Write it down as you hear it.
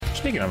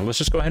Speaking of, let's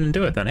just go ahead and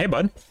do it then. Hey,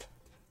 bud.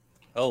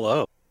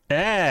 Hello.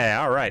 Hey,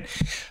 all right.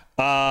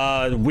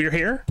 We're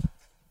here,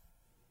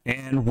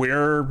 and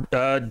we're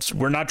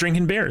not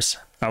drinking beers.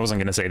 I wasn't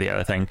going to say the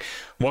other thing.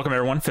 Welcome,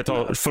 everyone.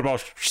 Football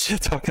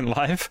Shit Talking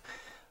Live.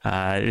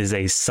 It is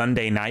a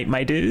Sunday night,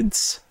 my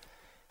dudes.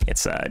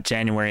 It's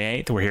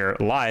January 8th. We're here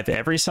live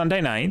every Sunday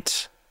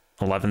night,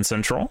 11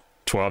 Central,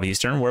 12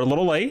 Eastern. We're a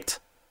little late.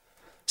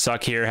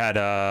 Suck here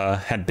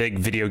had big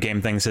video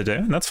game things to do,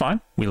 and that's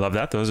fine. We love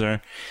that. Those are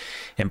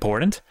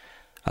important.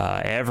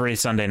 Every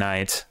Sunday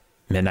night,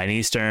 midnight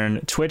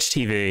Eastern, Twitch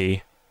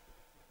TV.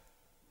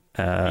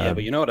 Yeah,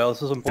 but you know what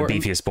else is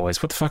important? The Beefiest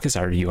Boys. What the fuck is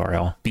our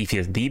URL? The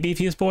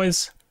Beefiest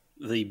Boys?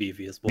 The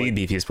Beefiest Boys. The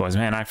Beefiest Boys.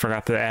 Man, I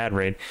forgot the ad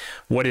read.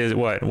 What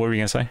were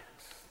you gonna say?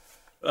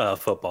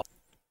 Football.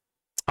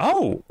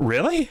 Oh,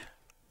 really?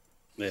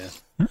 Yeah.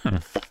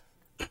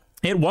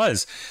 It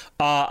was.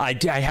 I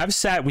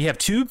have we have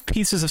two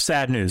pieces of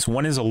sad news.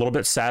 One is a little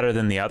bit sadder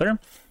than the other.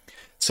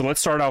 So let's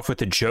start off with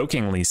the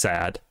jokingly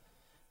sad,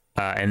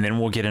 and then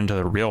we'll get into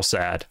the real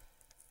sad,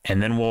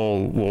 and then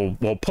we'll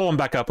pull them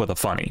back up with a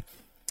funny.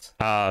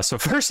 So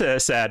first,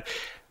 sad.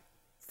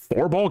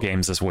 4 bowl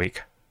games this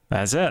week.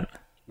 That's it.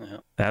 Yeah.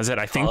 That's it.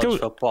 I think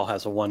football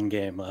has one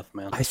game left,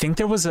 man. I think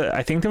there was a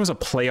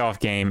playoff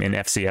game in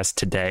FCS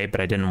today, but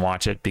I didn't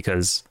watch it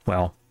because,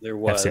 well, there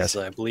was.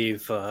 FCS. I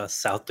believe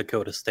South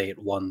Dakota State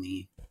won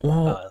the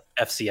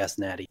FCS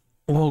Natty.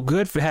 Well,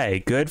 good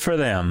for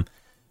them,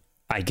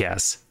 I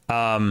guess.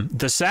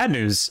 The sad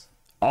news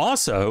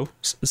also.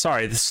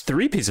 Sorry, this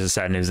 3 pieces of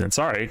sad news, and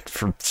sorry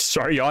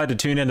y'all had to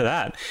tune into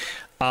that.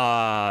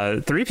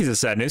 3 pieces of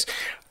sad news.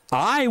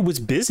 I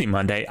was busy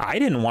Monday. I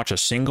didn't watch a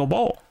single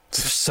bowl.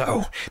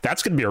 So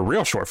that's going to be a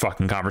real short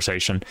fucking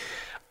conversation.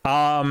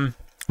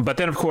 But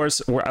then, of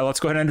course, let's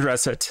go ahead and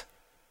address it.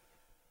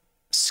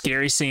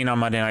 Scary scene on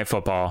Monday Night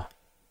Football.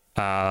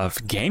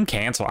 Game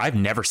canceled. I've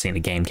never seen a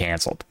game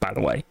canceled, by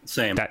the way.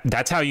 Same.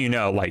 That's how you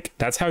know.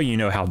 That's how you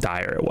know how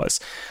dire it was.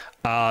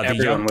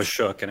 Everyone was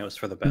shook, and it was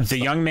for the best. The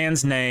young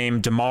man's name,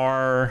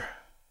 Damar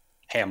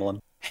Hamlin,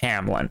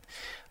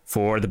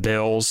 for the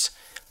Bills.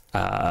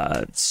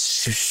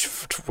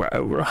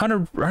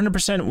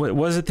 100%.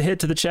 Was it the hit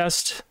to the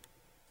chest?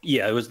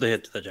 Yeah, it was the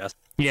hit to the chest.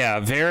 Yeah,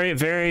 very,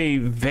 very,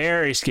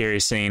 very scary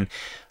scene.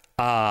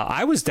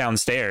 I was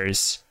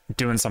downstairs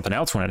doing something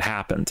else when it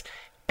happened.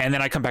 And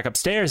then I come back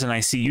upstairs and I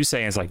see you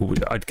saying it's like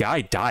a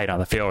guy died on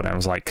the field. And I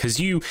was like, because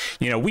we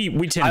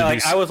tend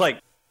to I was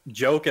like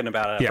joking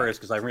about it at first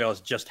because I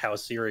realized just how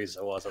serious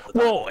it was at the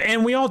time. Well,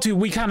 and we all do.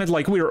 We kind of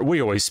like we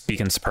always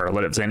speak in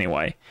superlatives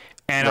anyway.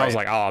 And right. I was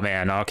like, oh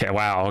man, okay,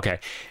 wow, okay.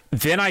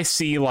 Then I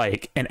see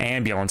like an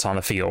ambulance on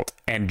the field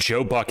and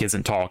Joe Buck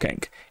isn't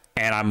talking.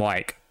 And I'm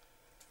like,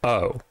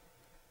 okay,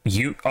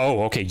 you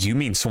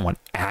mean someone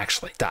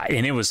actually died.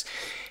 And it was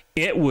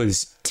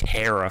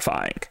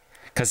terrifying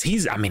because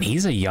he's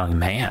a young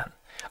man.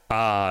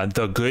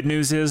 The good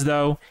news is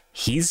though,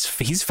 he's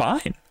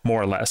fine,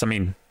 more or less. I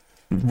mean,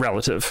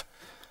 relative.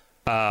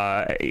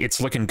 It's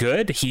looking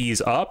good.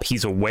 He's up.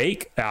 He's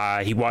awake.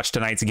 He watched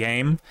tonight's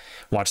game.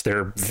 Watched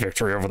their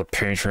victory over the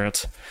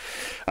Patriots.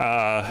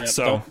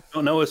 So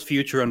don't know his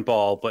future in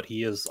ball, but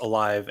he is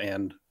alive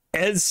and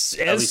as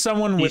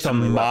someone with a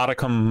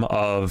modicum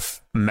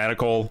of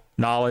medical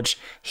knowledge,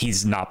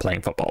 he's not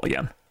playing football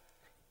again.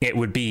 It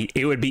would be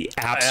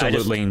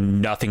absolutely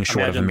nothing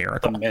short of a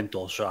miracle. The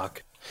mental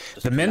shock.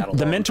 The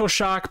mental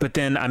shock, but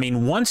then I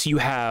mean, once you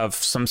have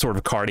some sort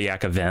of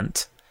cardiac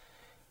event.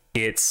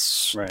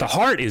 It's right. The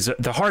heart is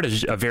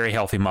a very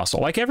healthy muscle.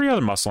 Like every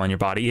other muscle in your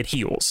body, it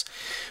heals.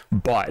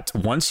 But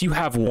once you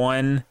have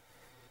one,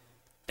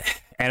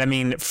 and I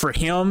mean, for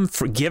him,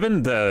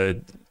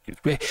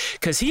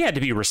 because he had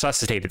to be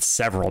resuscitated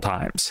several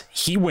times.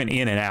 He went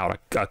in and out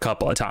a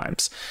couple of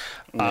times.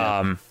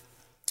 Yeah.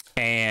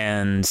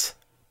 And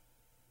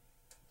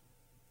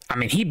I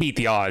mean, he beat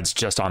the odds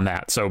just on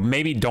that. So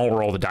maybe don't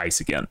roll the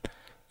dice again,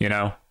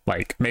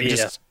 like maybe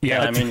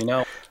I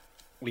mean,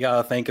 we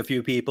got to thank a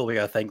few people. We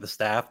got to thank the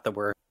staff that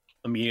were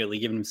immediately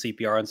giving him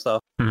CPR and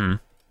stuff. Mm-hmm.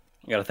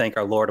 We got to thank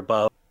our Lord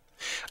above.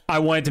 I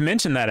wanted to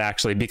mention that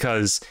actually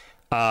because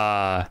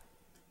the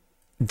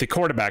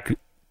quarterback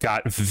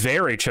got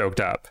very choked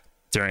up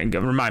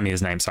remind me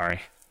his name, sorry.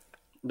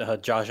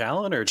 Josh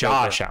Allen or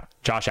Josh Allen?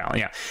 Josh Allen,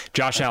 yeah.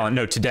 Josh Allen,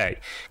 no, today.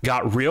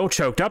 Got real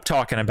choked up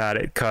talking about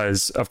it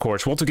because, of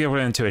course, we'll get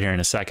into it here in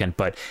a second,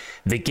 but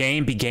the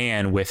game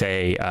began with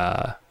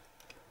a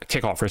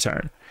kickoff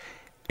return.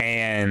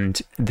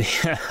 And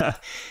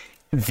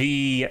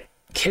the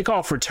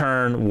kickoff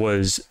return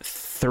was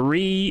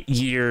 3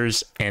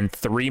 years and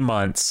 3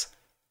 months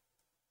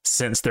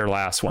since their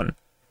last one.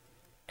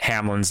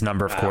 Hamlin's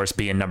number, of course,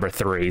 being number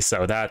 3.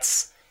 So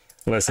that's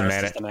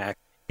man.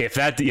 If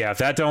that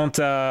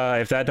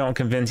don't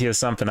convince you of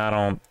something, I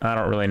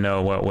don't really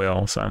know what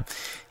will. So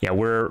yeah,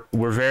 we're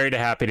very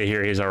happy to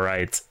hear he's all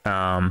right.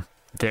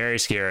 Very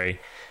scary.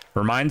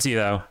 Reminds you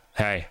though,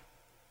 hey,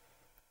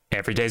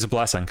 every day's a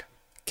blessing.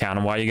 Count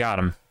them while you got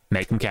them.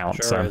 Make them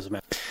count. Sure is,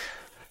 man.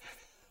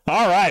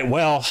 All right,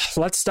 well,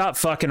 let's stop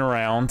fucking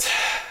around.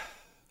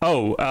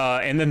 Oh,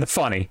 and then the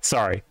funny.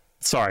 Sorry,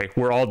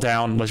 we're all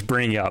down. Let's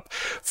bring you up.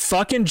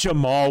 Fucking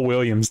Jamal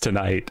Williams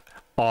tonight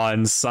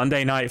on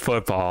Sunday Night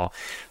Football.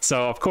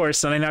 So of course,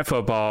 Sunday Night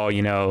Football.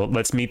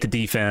 Let's meet the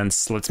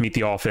defense. Let's meet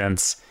the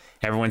offense.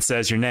 Everyone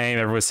says your name.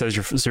 Everyone says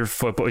your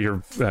football,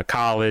 your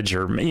college,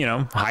 or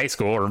high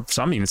school, or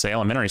some even say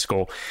elementary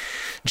school.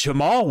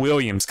 Jamal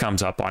Williams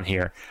comes up on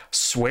here.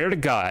 Swear to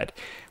God,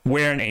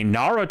 wearing a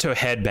Naruto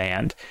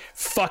headband.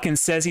 Fucking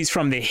says he's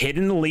from the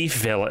Hidden Leaf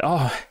Village.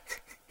 Oh.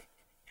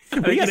 I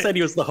think he said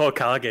he was the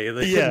Hokage.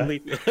 Yeah.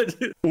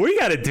 We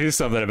got to do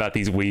something about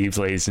these weebs,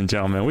 ladies and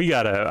gentlemen. We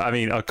got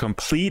to, a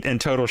complete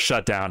and total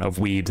shutdown of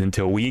weebs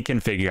until we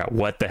can figure out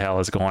what the hell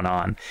is going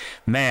on.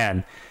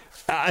 Man,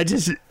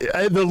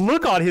 the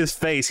look on his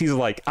face, he's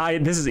like,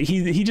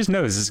 he just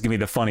knows this is going to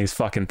be the funniest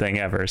fucking thing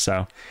ever.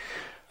 So,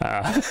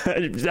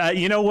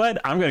 you know what?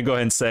 I'm going to go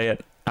ahead and say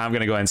it.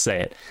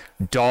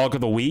 Dog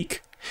of the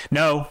week.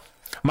 No,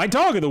 my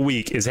dog of the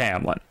week is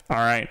Hamlin. All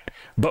right.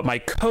 But my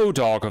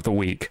co-dog of the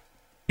week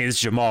is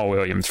Jamal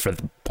Williams for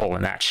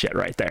pulling that shit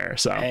right there.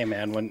 So hey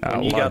man, when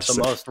you got the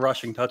most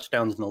rushing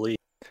touchdowns in the league,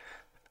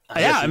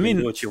 I mean,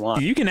 do what you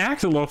want. You can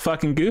act a little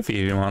fucking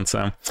goofy if you want.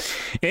 So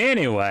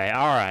anyway,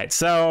 all right.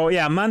 So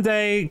yeah,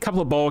 Monday, a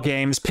couple of bowl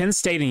games, Penn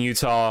State and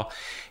Utah.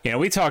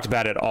 We talked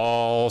about it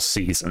all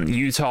season.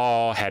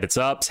 Utah had its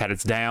ups, had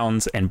its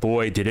downs, and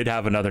boy, did it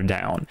have another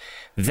down.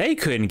 They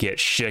couldn't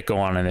get shit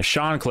going on. And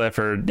Sean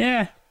Clifford,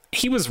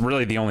 he was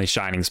really the only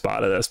shining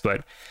spot of this,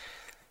 but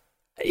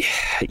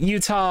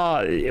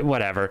Utah,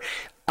 whatever.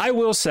 I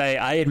will say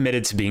I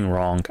admitted to being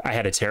wrong. I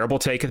had a terrible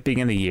take at the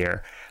beginning of the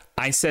year.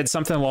 I said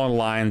something along the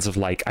lines of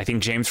I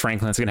think James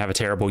Franklin's going to have a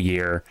terrible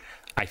year.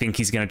 I think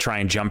he's going to try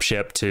and jump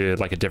ship to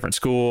a different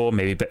school,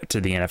 maybe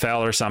to the NFL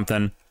or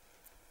something.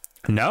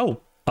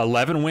 No,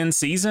 11-win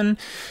season,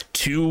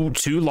 two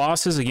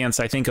losses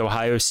against I think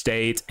Ohio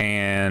State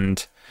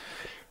and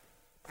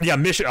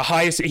Michigan.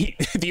 Ohio State.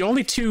 The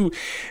only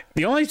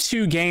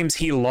two games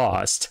he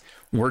lost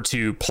were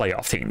to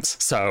playoff teams.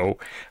 So,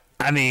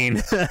 I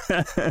mean,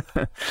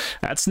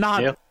 that's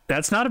not a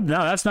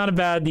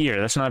bad year.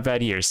 That's not a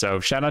bad year.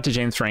 So shout out to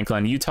James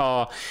Franklin.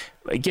 Utah,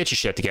 get your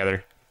shit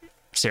together.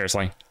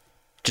 Seriously.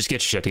 Just get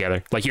your shit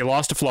together. You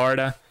lost to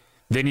Florida,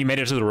 then you made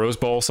it to the Rose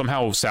Bowl,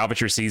 somehow salvage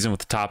your season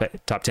with the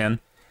top 10,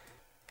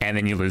 and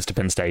then you lose to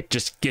Penn State.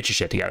 Just get your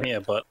shit together. Yeah,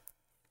 but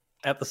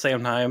at the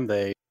same time,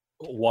 they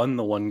won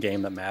the one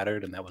game that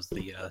mattered, and that was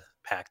the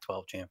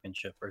Pac-12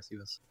 championship versus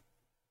USC.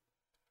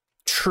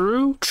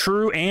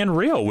 True and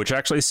real, which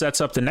actually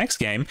sets up the next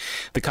game,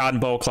 the Cotton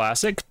Bowl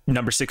Classic,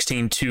 number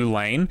 16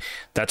 Tulane.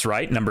 That's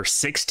right, number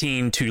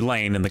 16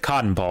 Tulane in the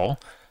Cotton Bowl.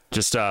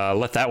 Just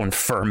let that one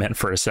ferment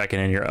for a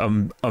second in your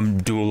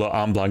Amdula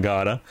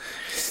Oblongata.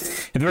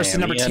 And the rest of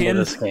number 10. End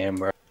of this game,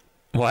 bro.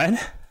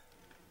 What?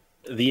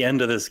 The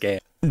end of this game.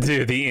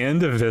 Dude, the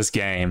end of this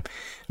game.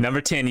 Number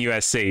 10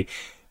 USC.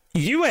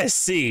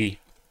 USC,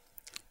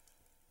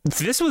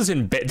 this was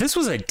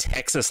a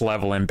Texas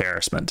level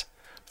embarrassment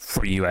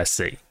for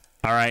USC.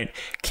 All right.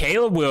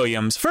 Caleb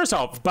Williams. First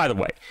off, by the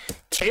way,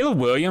 Caleb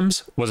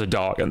Williams was a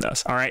dog in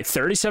this. All right.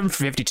 37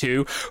 for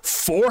 52,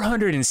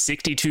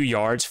 462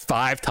 yards,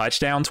 5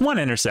 touchdowns, 1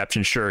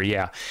 interception. Sure.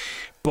 Yeah.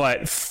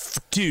 But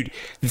dude,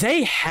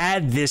 they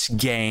had this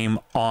game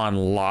on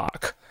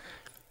lock.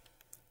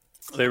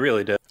 They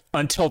really did.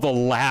 Until the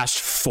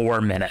last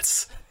 4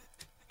 minutes.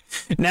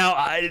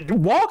 Now,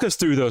 walk us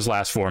through those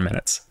last 4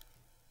 minutes.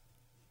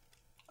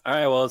 All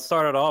right. Well, it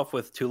started off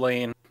with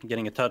Tulane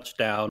getting a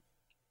touchdown,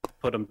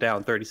 put them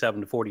down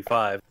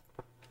 37-45.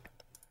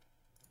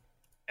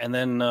 And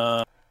then,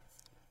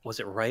 was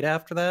it right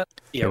after that?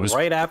 Yeah,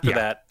 right after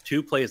that,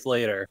 2 plays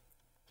later.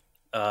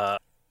 So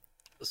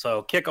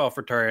kickoff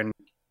return,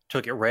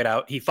 took it right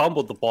out. He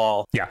fumbled the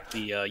ball. Yeah.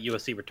 The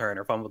USC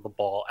returner fumbled the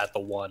ball at the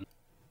 1.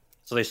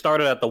 So they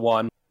started at the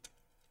 1.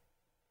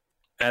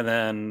 And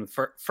then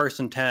first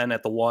and 10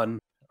 at the 1,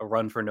 a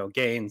run for no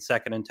gain.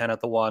 Second and 10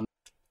 at the 1,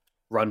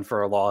 run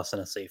for a loss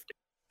and a safety.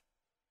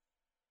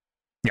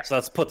 Yeah.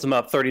 So that puts them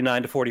up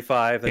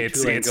 39-45.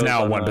 It's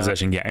now a one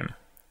possession game.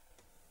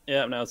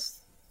 Yeah, now it's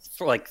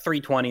for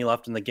 3:20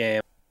 left in the game.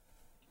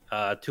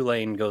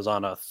 Tulane goes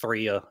on a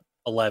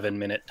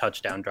 11-minute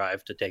touchdown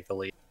drive to take the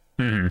lead.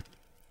 Mm-hmm.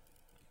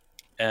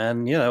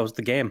 And that was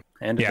the game.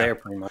 Ended there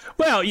pretty much.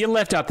 Well, you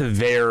left out the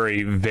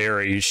very,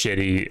 very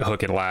shitty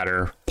hook and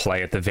ladder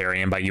play at the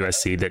very end by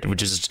USC that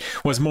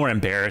was more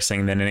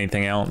embarrassing than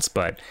anything else.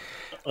 But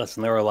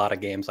listen, there were a lot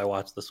of games I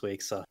watched this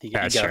week, so you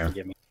got to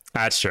forgive me.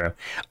 That's true.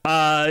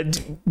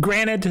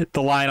 Granted,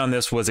 the line on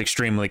this was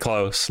extremely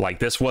close.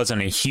 This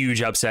wasn't a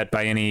huge upset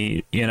by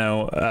any,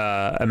 stretch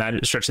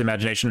of the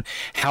imagination.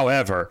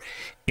 However,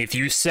 if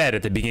you said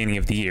at the beginning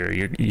of the year,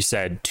 you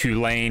said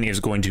Tulane is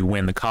going to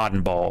win the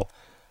Cotton Bowl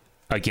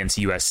against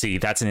USC,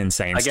 that's an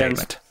insane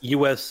statement.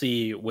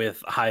 USC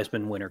with a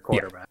Heisman winner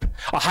quarterback. Yeah.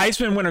 A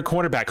Heisman winner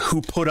quarterback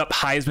who put up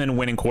Heisman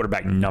winning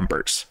quarterback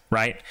numbers,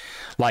 right?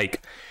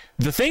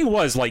 The thing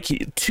was,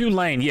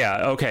 Tulane,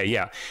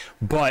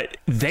 but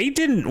they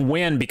didn't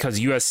win because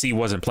USC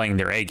wasn't playing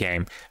their A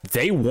game.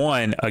 They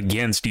won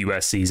against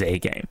USC's A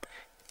game.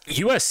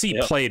 USC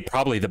played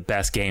probably the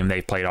best game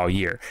they've played all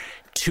year.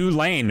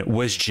 Tulane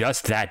was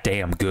just that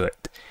damn good.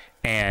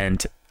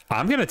 And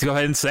I'm going to go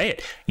ahead and say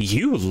it.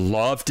 You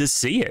love to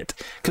see it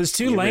because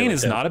Tulane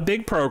is not a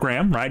big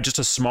program, right? Just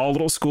a small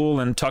little school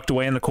and tucked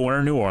away in the corner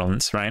of New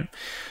Orleans, right?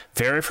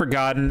 Very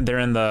forgotten. They're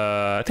in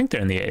I think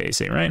they're in the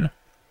AAC, right?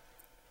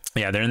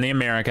 Yeah, they're in the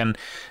American,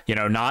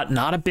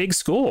 not a big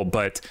school,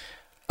 but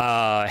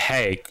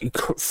hey,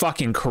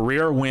 fucking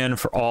career win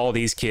for all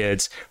these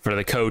kids, for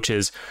the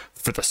coaches,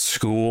 for the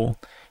school.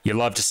 You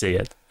love to see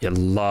it. You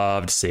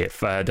love to see it.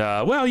 But,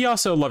 you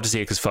also love to see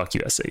it because fuck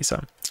USC,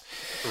 so.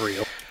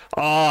 Real.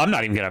 Oh, I'm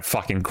not even going to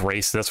fucking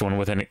grace this one I'm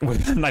not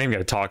even going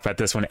to talk about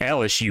this one.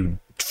 LSU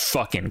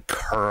fucking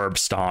curb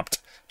stomped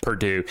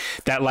Purdue.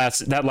 That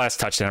last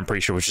touchdown, I'm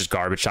pretty sure, was just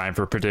garbage time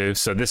for Purdue.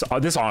 So this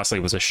honestly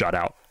was a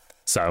shutout.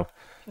 So.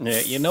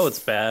 Yeah, it's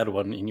bad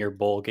when in your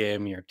bowl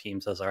game your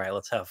team says, all right,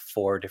 let's have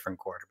 4 different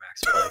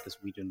quarterbacks play because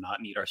we do not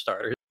need our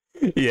starters.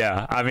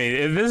 Yeah, I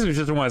mean, this is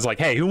just one that's like,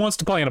 hey, who wants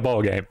to play in a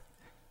bowl game?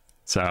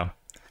 So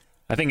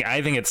I think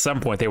at some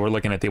point they were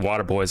looking at the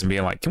Water Boys and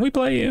being like, can we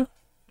play you?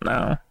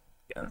 No.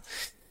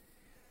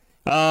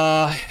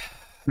 Yeah.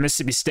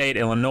 Mississippi State,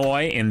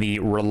 Illinois in the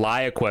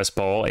ReliaQuest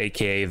Bowl,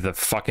 aka the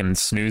fucking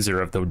snoozer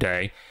of the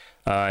day.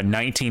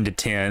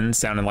 19-10,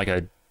 sounding like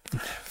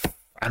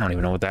I don't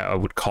even know what I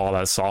would call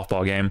that,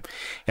 softball game.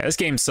 Yeah, this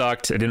game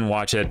sucked. I didn't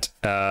watch it.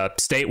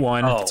 State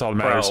won. That's all that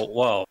matters.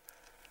 Whoa.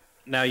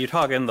 Now you're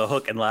talking the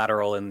hook and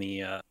lateral in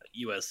the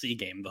USC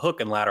game. The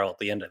hook and lateral at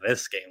the end of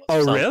this game.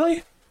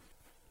 Really?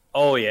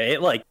 Oh, yeah.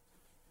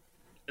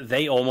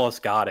 They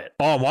almost got it.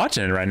 Oh, I'm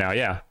watching it right now.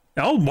 Yeah.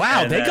 Oh,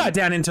 wow. They got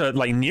down into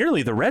like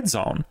nearly the red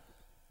zone.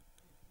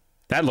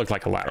 That looked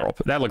like a lateral.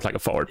 That looked like a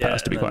forward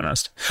pass, to be quite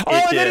honest. Oh,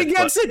 and then he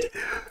gets it.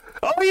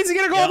 Oh, he's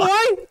going to go all the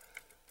way.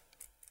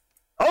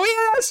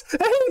 Oh, yes!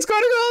 It's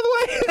going to go all the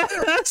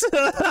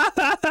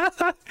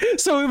way!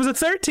 So it was a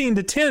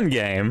 13-10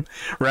 game,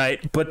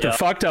 right? But the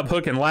fucked up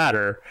hook and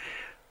ladder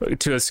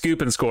to a scoop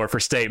and score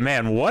for State.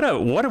 Man,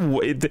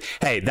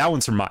 hey, that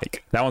one's from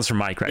Mike. That one's from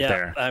Mike right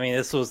there. I mean,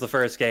 this was the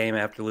first game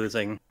after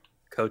losing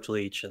Coach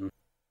Leach. And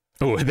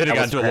then it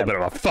got into a little bit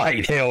of a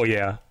fight. Hell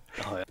yeah.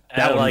 Oh, yeah.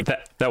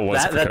 That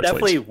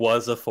definitely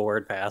was a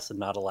forward pass and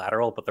not a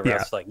lateral, but the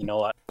ref's like, you know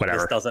what? Whatever.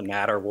 This doesn't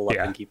matter. We'll let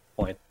them keep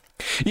the point.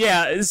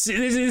 Yeah, it's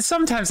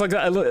sometimes like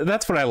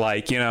that's what I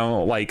like, we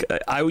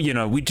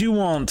do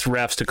want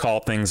refs to call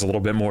things a little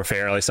bit more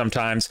fairly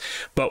sometimes,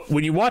 but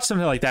when you watch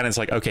something like that and it's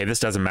like, okay, this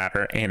doesn't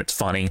matter and it's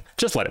funny,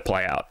 just let it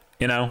play out,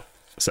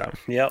 so.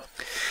 Yep.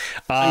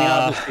 I mean,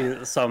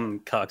 obviously some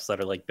cucks that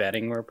are like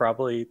betting were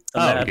probably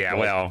that's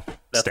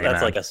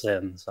like a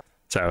sin.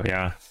 So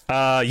yeah,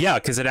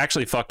 because it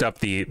actually fucked up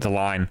the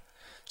line,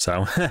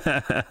 so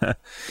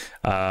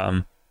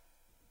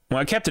well,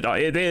 it kept it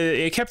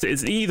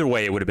either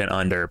way. It would have been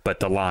under,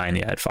 but the line,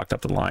 it fucked up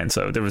the line.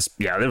 So there was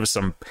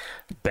some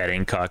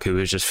betting cuck who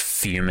was just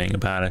fuming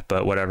about it,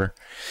 but whatever.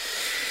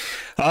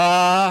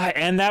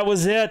 And that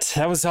was it.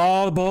 That was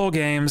all the bowl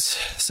games.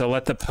 So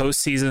let the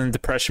postseason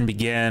depression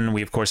begin.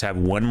 We of course have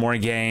one more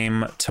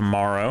game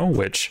tomorrow,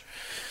 which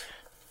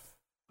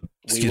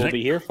we will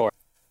be here for.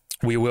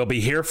 We will be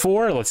here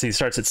for. Let's see. It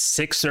starts at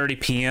 6:30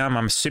 p.m.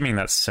 I'm assuming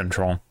that's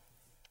Central.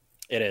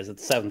 It is.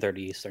 It's 7:30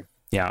 Eastern.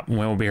 Yeah,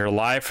 we'll be here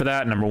live for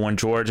that. Number 1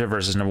 Georgia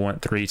versus number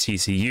 3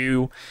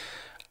 TCU.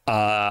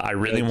 I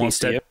really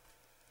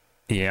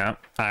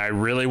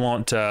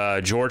want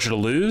Georgia to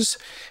lose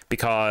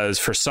because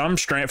for some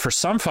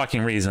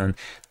fucking reason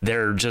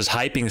they're just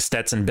hyping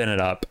Stetson Bennett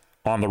up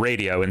on the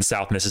radio in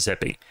South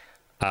Mississippi.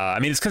 I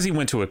mean, it's because he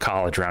went to a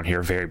college around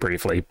here very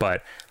briefly,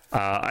 but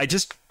I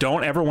just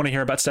don't ever want to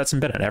hear about Stetson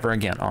Bennett ever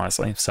again,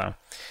 honestly. So,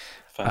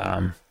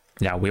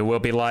 yeah, we will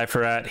be live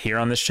for that here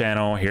on this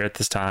channel here at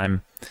this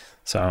time.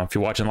 So if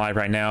you're watching live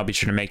right now, be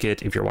sure to make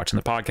it. If you're watching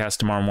the podcast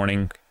tomorrow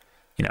morning,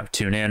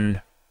 tune in.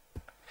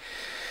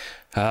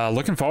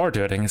 Looking forward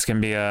to it. I think it's gonna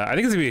be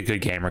a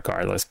good game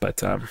regardless. But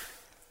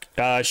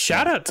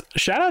shout out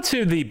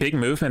to the big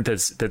movement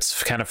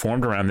that's kind of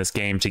formed around this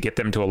game to get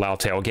them to allow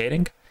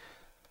tailgating.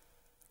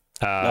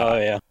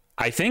 I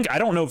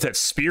don't know if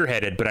that's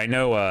spearheaded, but I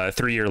know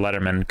 3-year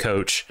Letterman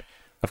coach,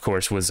 of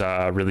course, was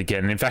really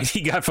getting. In fact,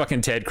 he got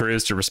fucking Ted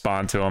Cruz to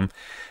respond to him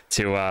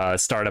to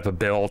start up a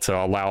bill to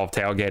allow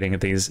tailgating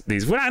at these.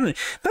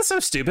 That's so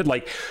stupid.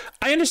 Like,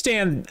 I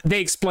understand they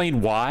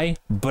explain why,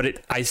 but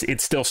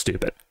it's still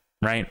stupid,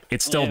 right?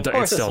 It's still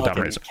dumb.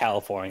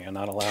 California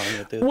not allowing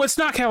it. Dude. Well, it's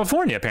not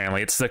California.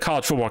 Apparently, it's the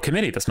College Football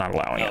Committee that's not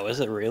allowing it. Oh, is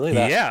it really?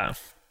 Yeah.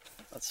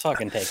 Let's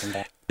fucking take them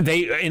back.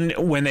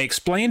 When they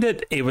explained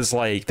it, it was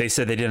like they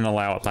said they didn't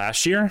allow it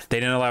last year. They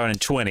didn't allow it in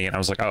 20, and I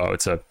was like, oh,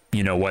 it's a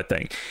what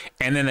thing.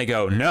 And then they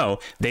go, no,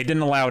 they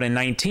didn't allow it in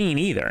 19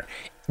 either,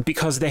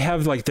 because they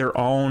have like their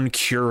own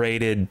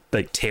curated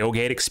like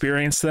tailgate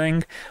experience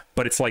thing,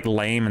 but it's like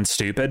lame and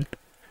stupid.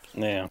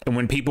 Yeah. And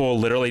when people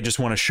literally just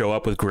want to show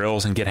up with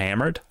grills and get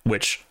hammered,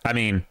 which I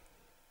mean,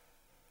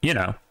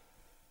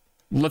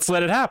 let's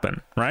let it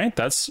happen, right?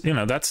 That's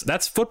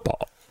that's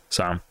football.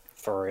 So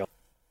for real.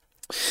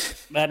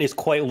 That is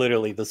quite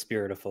literally the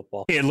spirit of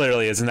football. It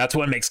literally is, and that's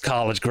what makes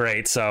college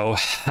great. So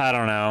I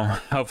don't know.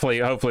 Hopefully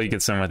you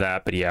get some with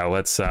that. But yeah,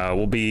 let's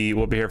we'll be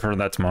here for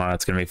that tomorrow.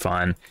 It's gonna be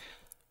fun.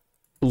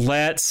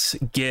 Let's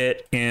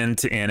get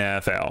into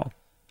NFL.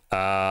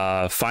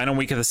 Final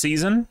week of the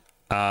season.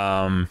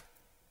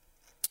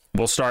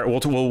 We'll start.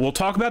 We'll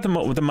talk about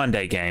the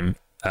Monday game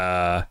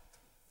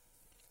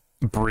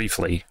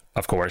briefly,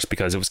 of course,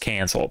 because it was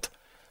canceled.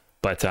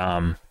 But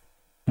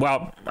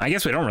well, I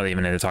guess we don't really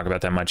even need to talk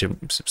about that much. It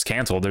was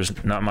canceled.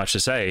 There's not much to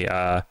say.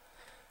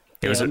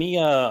 Let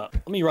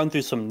me run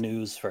through some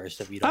news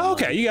first, if you don't mind.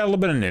 Okay. You got a little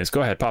bit of news.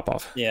 Go ahead, pop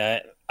off. Yeah,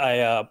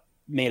 I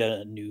made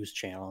a news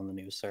channel on the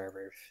news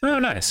server. Oh,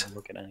 nice.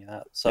 Look at any of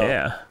that. So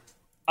Yeah.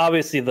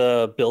 obviously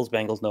the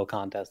Bills-Bengals no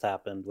contest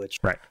happened, which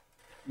Right.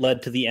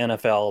 led to the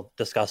NFL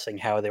discussing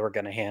how they were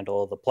going to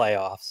handle the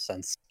playoffs,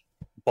 since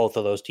both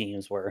of those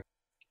teams were,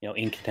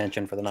 in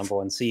contention for the number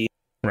one seed.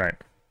 Right.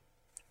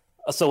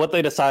 So what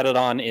they decided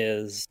on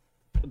is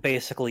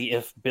basically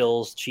if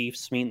Bills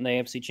Chiefs meet in the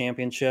AFC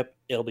Championship,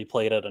 it'll be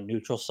played at a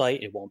neutral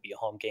site. It won't be a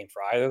home game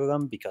for either of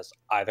them, because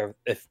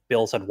if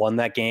Bills had won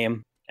that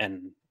game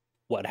and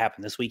what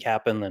happened this week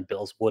happened, then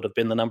Bills would have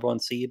been the number one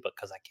seed, but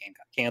because that game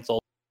got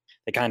canceled,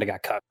 they kind of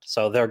got cut.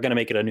 So they're going to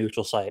make it a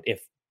neutral site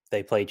if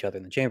they play each other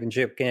in the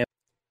championship game.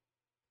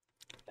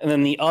 And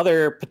then the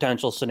other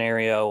potential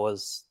scenario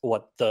was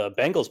what the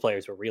Bengals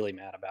players were really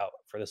mad about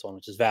for this one,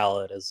 which is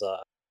valid, is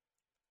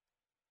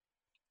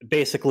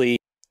basically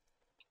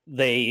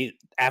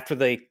after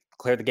they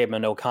declared the game a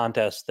no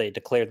contest, they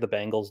declared the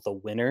Bengals the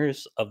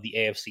winners of the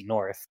AFC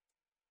North,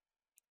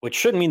 which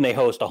should mean they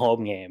host a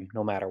home game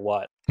no matter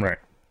what. Right.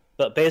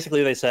 But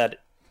basically they said,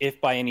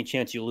 if by any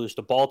chance you lose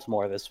to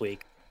Baltimore this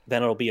week,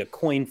 then it'll be a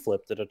coin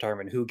flip to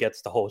determine who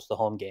gets to host the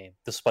home game,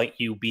 despite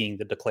you being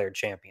the declared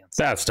champions.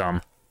 That's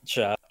dumb. Which,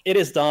 it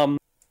is dumb.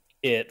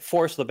 It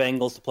forced the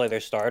Bengals to play their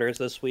starters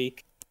this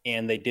week,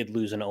 and they did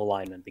lose an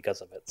O-lineman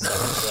because of it.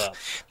 So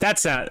that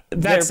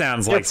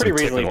sounds like some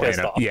pretty typical pissed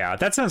off. Yeah,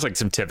 that sounds like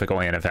some typical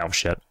NFL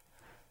shit.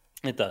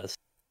 It does.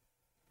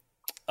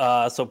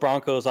 So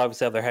Broncos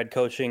obviously have their head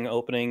coaching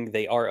opening.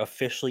 They are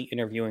officially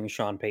interviewing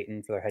Sean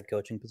Payton for their head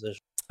coaching position.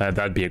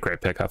 That'd be a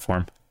great pickup for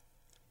him.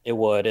 It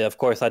would. Of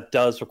course, that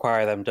does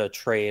require them to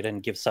trade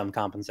and give some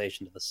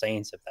compensation to the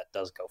Saints if that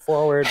does go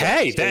forward.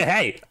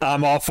 Hey,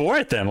 I'm all for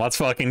it then. Let's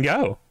fucking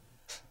go.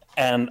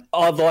 And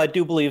although I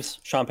do believe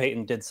Sean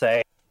Payton did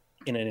say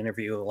in an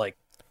interview, like,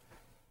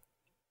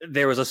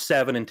 there was a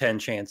 7 in 10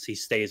 chance he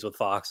stays with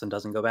Fox and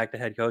doesn't go back to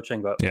head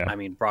coaching. But yeah. I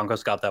mean,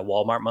 Broncos got that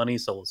Walmart money,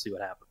 so we'll see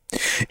what happens.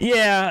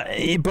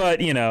 Yeah, but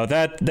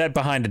that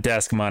behind the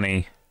desk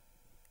money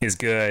is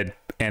good,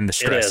 and the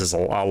stress is a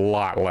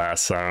lot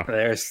less. So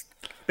there's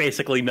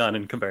basically none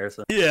in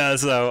comparison. Yeah,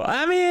 so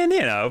I mean,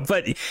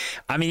 but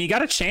I mean, you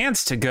got a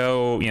chance to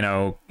go.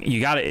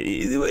 You got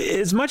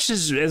as much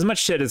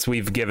shit as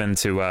we've given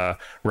to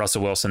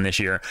Russell Wilson this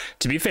year.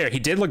 To be fair, he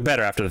did look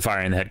better after the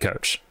firing the head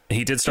coach.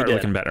 He did start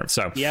looking better.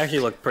 So he actually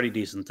looked pretty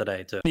decent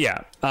today too.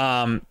 Yeah.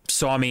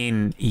 So I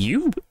mean,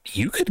 you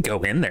could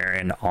go in there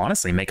and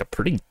honestly make a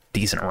pretty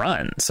decent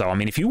run. So I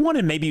mean, if you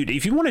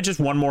wanted just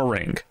one more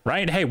ring,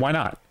 right? Hey, why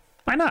not?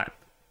 Why not?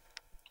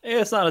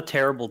 It's not a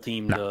terrible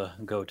team to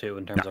go to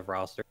in terms of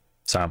roster.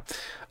 So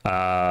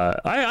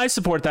I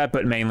support that,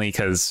 but mainly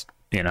because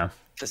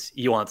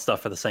you want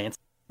stuff for the Saints.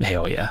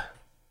 Hell yeah.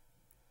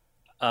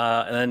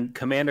 And then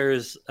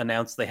Commanders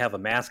announced they have a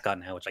mascot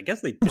now, which I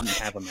guess they didn't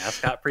have a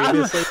mascot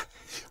previously.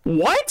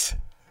 What?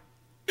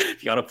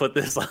 If you want to put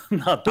this on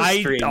the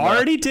stream. I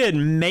already did.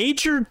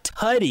 Major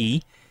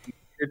Tutty.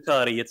 Major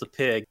Tutty, it's a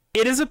pig.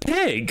 It is a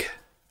pig.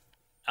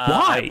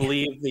 Why? I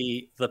believe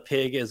the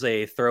pig is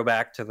a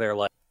throwback to their,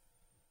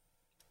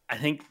 I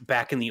think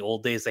back in the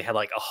old days they had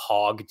a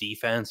hog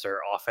defense or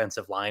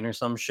offensive line or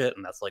some shit,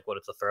 and that's what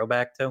it's a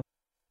throwback to.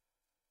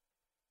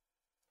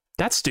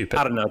 That's stupid.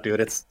 I don't know, dude.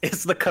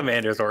 It's the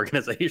Commanders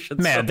organization.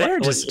 Man,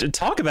 they're just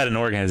talk about an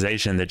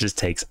organization that just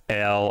takes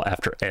L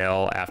after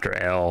L after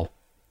L.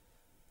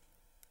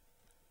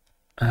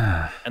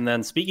 And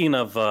then speaking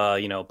of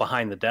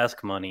behind the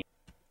desk money,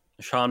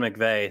 Sean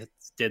McVay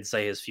did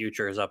say his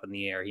future is up in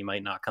the air. He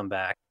might not come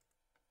back.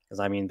 Because,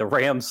 I mean, the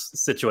Rams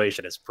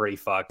situation is pretty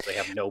fucked. They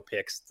have no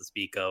picks to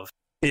speak of.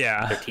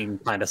 Yeah. Their team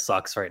kind of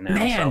sucks right now.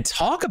 Man,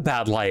 talk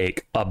about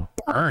a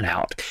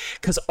burnout.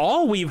 Because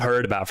all we've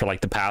heard about for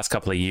the past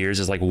couple of years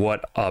is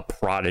what a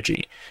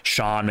prodigy.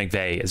 Sean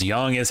McVay, as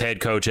young as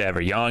head coach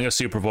ever, young as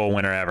Super Bowl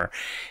winner ever.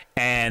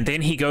 And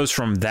then he goes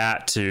from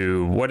that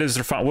to, what was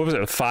it,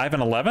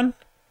 5-11?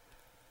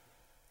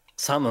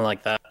 Something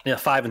like that. Yeah,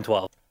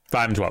 5-12.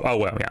 5-12. Oh,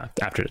 well, yeah.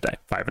 After today.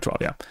 5-12,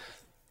 yeah.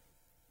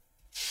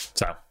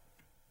 So.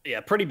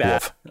 Yeah, pretty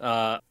bad.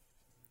 I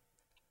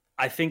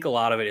think a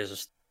lot of it is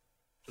just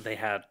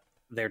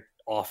their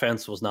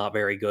offense was not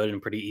very good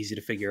and pretty easy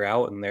to figure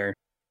out, and their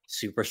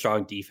super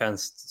strong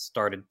defense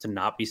started to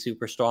not be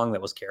super strong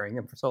that was carrying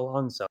them for so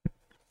long. So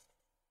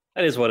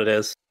that is what it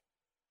is.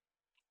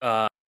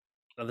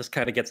 This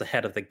kind of gets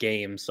ahead of the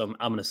game, so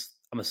I'm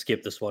gonna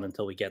skip this one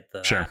until we get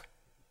the sure.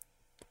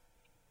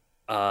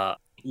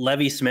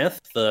 Levy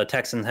Smith, the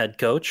Texan head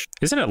coach,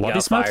 Isn't it Lovie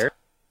got Smith? fired.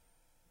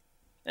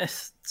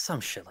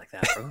 Some shit like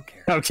that, bro. Who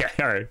cares?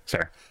 Okay, all right,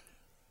 sure.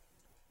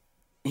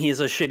 He's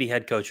a shitty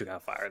head coach who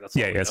got fired. That's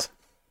all Yeah, we yes.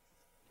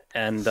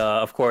 know. And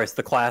of course,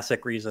 the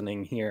classic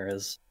reasoning here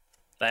is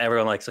that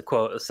everyone likes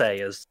to say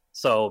is,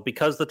 so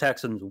because the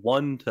Texans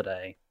won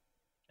today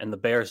and the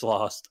Bears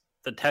lost,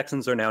 the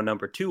Texans are now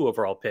number 2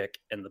 overall pick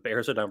and the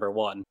Bears are number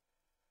 1.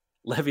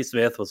 Levy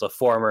Smith was a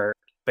former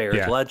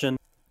Bears legend.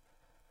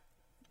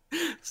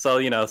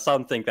 So,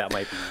 some think that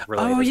might be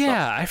related. Oh,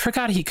 yeah. I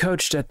forgot he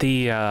coached at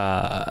the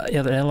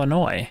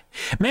Illinois.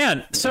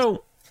 Man,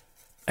 so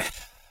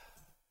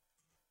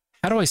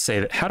how do I say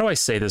that? How do I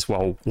say this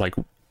while, like,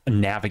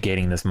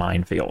 navigating this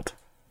minefield?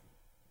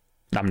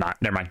 I'm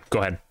not. Never mind. Go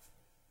ahead.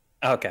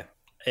 Okay.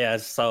 Yeah,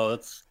 so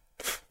it's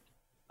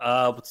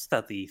what's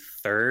that, the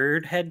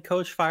 3rd head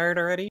coach fired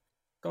already?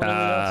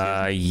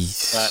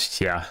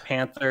 Yeah.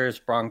 Panthers,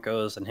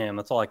 Broncos, and him.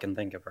 That's all I can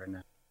think of right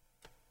now.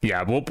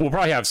 Yeah, we'll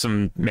probably have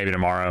some maybe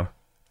tomorrow.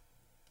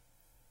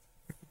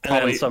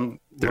 And then some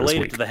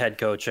related to the head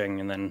coaching,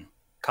 and then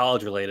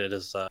college related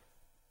is, I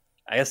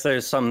guess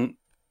there's some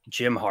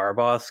Jim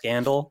Harbaugh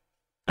scandal.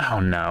 Oh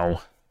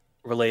no!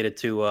 Related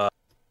to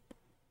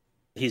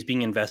he's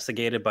being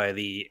investigated by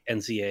the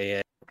NCAA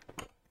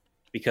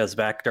because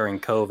back during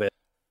COVID,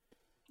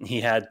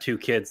 he had 2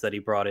 kids that he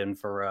brought in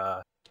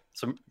for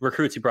some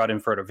recruits he brought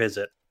in for a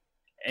visit,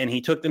 and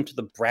he took them to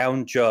the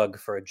Brown Jug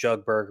for a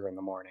jug burger in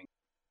the morning.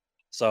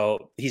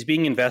 So he's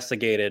being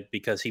investigated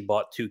because he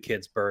bought 2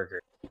 kids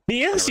burgers.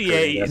 The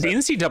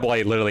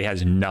NCAA literally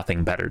has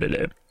nothing better to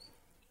do.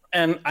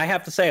 And I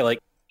have to say, like,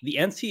 the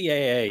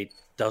NCAA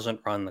doesn't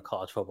run the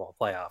college football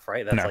playoff,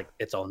 right? That's like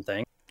its own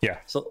thing. Yeah.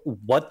 So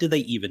what do they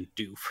even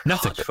do for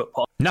college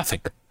football? Nothing.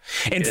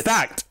 In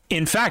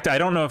fact, I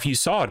don't know if you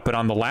saw it, but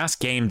on the last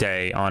game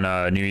day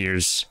on New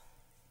Year's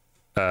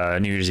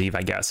Eve,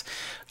 I guess.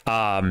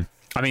 I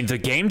mean, the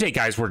game day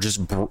guys were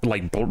just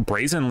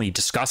brazenly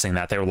discussing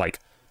that. They were like,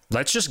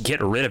 let's just get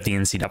rid of the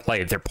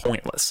NCAA. They're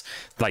pointless.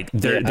 Like,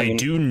 they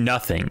do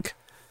nothing.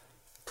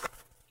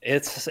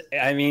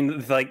 I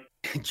mean, like,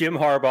 Jim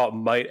Harbaugh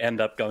might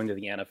end up going to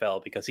the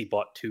NFL because he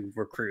bought 2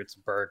 recruits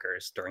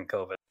burgers during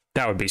COVID.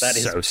 That would be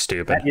so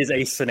stupid. That is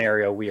a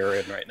scenario we are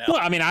in right now. Well,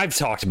 I mean, I've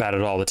talked about it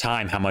all the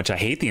time, how much I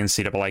hate the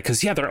NCAA, because,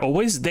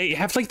 they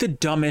have, like, the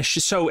dumbest.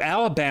 So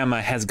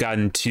Alabama has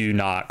gotten 2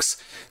 knocks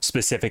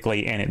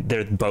specifically, and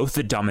they're both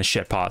the dumbest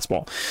shit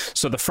possible.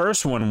 So the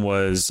first one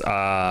was,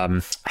 I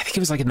think it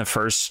was, like, in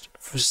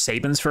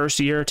Saban's first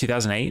year,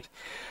 2008.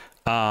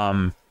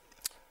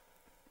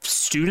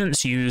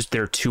 Students used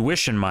their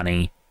tuition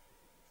money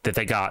that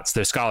they got,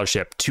 their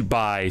scholarship, to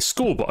buy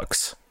school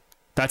books.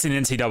 That's an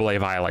NCAA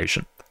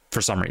violation.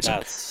 For some reason.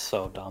 That's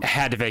so dumb.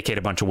 Had to vacate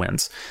a bunch of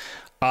wins.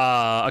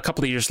 A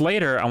couple of years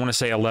later, I want to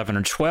say 11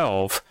 or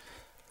 12,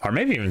 or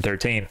maybe even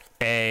 13,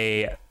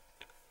 a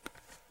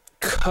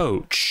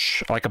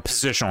coach, like a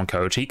positional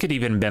coach. He could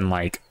even been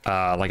like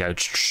a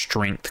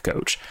strength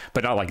coach,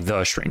 but not like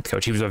the strength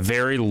coach. He was a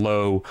very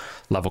low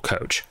level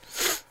coach.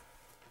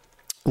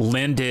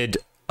 Lended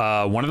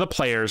one of the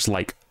players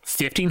like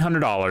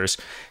 $1,500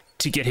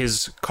 to get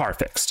his car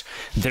fixed.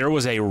 There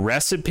was a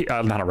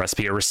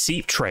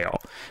receipt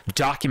trail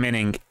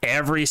documenting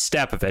every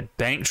step of it,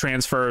 bank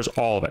transfers,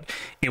 all of it.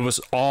 It was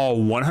all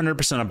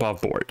 100% above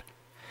board.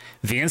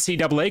 The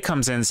NCAA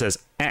comes in and says,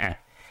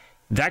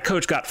 that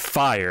coach got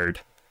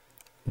fired.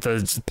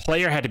 The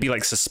player had to be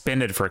like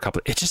suspended for a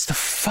couple. It's just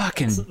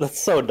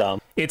that's so dumb.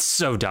 It's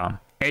so dumb.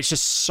 It's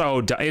just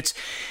so dumb. The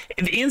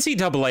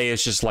NCAA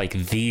is just like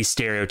the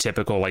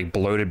stereotypical, like,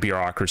 bloated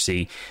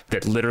bureaucracy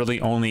that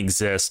literally only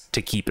exists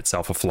to keep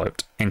itself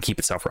afloat and keep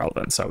itself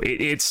relevant. So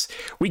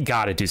we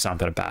got to do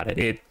something about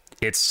it.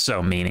 It's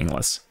so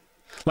meaningless.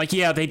 Like,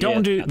 yeah, they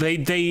don't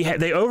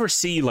they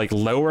oversee like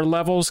lower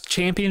levels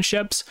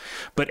championships,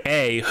 but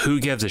A,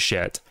 who gives a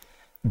shit?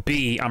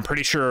 B, I'm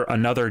pretty sure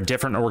another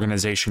different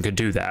organization could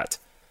do that.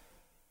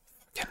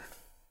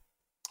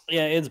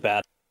 Yeah, it's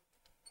bad.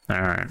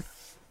 All right.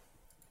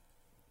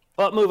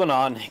 But moving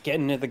on,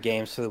 getting into the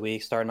games for the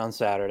week, starting on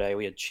Saturday,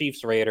 we had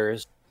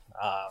Chiefs-Raiders.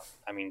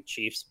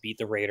 Chiefs beat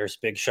the Raiders.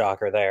 Big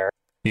shocker there.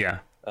 Yeah.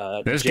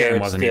 This game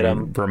wasn't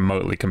even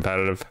remotely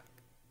competitive.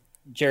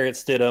 Jarrett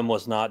Stidham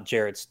was not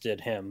Jarrett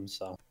Stidham,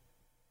 so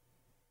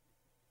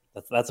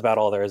that's about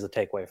all there is to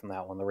take away from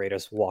that one. The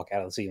Raiders walk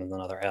out of the season with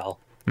another L.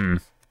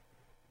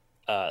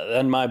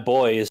 Then my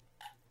boys,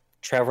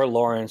 Trevor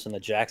Lawrence and the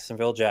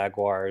Jacksonville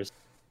Jaguars,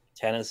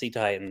 Tennessee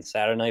Titans,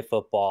 Saturday Night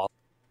Football,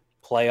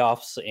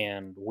 playoffs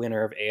and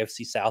winner of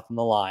AFC South on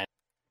the line.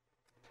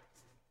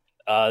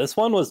 This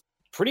one was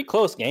a pretty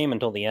close game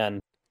until the end.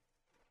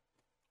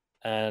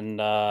 And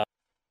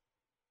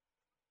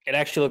it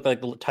actually looked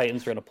like the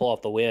Titans were going to pull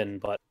off the win,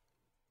 but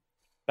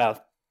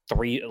about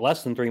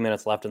less than 3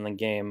 minutes left in the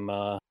game,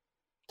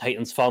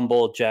 Titans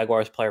fumble,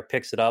 Jaguars player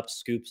picks it up,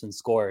 scoops, and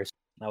scores.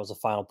 That was the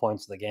final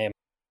points of the game.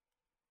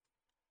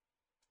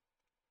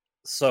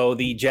 So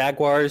the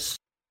Jaguars,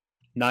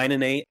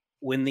 9-8,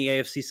 win the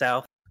AFC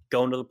South,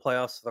 go into the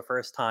playoffs for the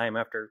first time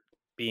after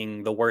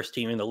being the worst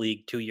team in the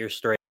league 2 years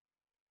straight.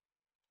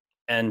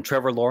 And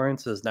Trevor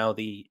Lawrence is now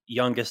the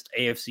youngest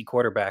AFC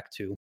quarterback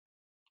to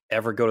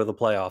ever go to the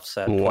playoffs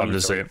at Love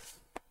to see it.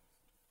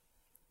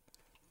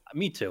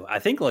 Me too. I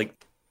think,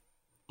 like,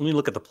 let me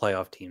look at the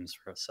playoff teams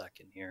for a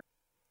second here.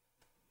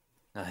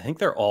 I think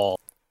they're all,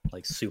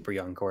 like, super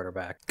young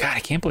quarterbacks. God, I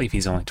can't believe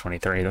he's only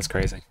 23. That's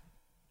crazy.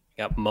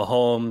 You got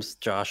Mahomes,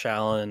 Josh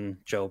Allen,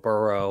 Joe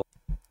Burrow,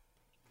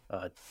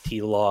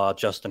 T-Law,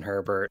 Justin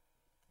Herbert,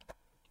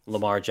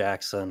 Lamar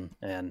Jackson,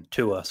 and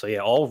Tua. So, yeah,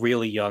 all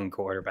really young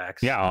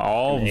quarterbacks. Yeah,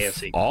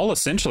 all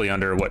essentially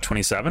under, what,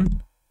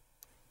 27?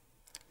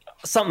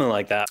 Something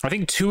like that. I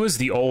think Tua's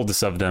the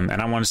oldest of them,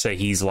 and I want to say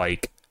he's,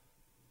 like,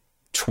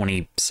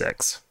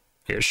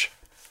 26-ish.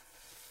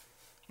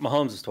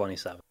 Mahomes is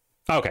 27.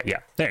 Okay, yeah,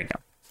 there you go.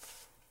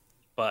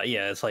 But,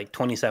 yeah, it's like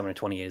 27 or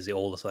 28 is the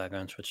oldest of that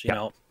bunch, which, you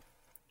know,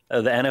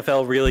 the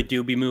NFL really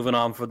do be moving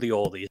on for the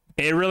oldies.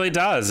 It really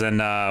does. And,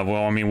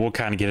 well, I mean, we'll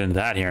kind of get into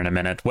that here in a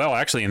minute. Well,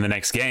 actually, in the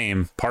next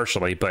game,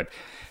 partially. But,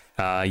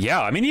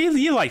 yeah, I mean,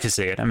 you like to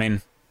see it. I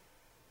mean,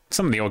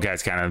 some of the old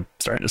guys kind of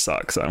starting to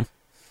suck, so.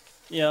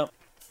 Yeah.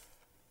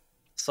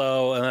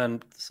 So, and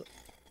then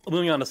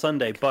moving on to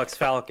Sunday,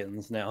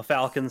 Bucks-Falcons. Now,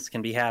 Falcons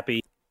can be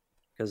happy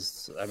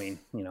because, I mean,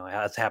 you know,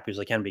 as happy as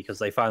they can be because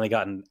they finally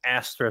got an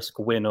asterisk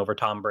win over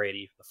Tom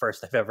Brady, the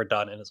first they've ever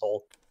done in his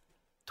whole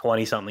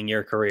 20-something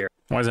year career.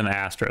 Why is an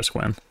asterisk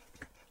win?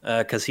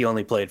 Because he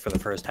only played for the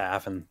first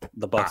half, and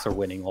the Bucks are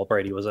winning while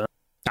Brady was in.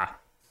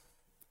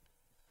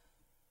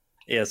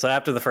 Yeah, so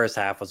after the first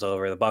half was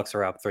over, the Bucks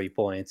were up 3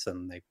 points,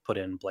 and they put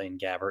in Blaine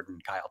Gabbert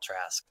and Kyle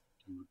Trask.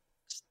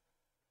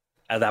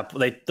 At that,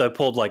 they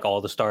pulled like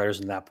all the starters,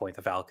 and at that point,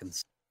 the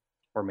Falcons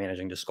were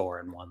managing to score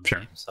and won the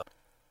game. So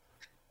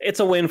it's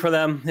a win for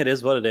them. It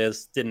is what it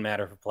is. Didn't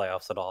matter for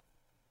playoffs at all.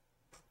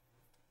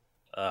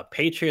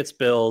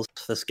 Patriots-Bills,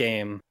 this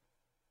game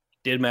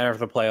did matter for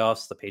the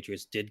playoffs. The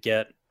Patriots did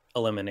get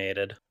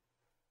eliminated.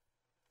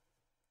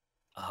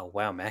 Oh,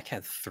 wow. Mac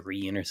had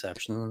 3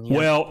 interceptions.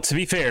 Well, to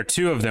be fair,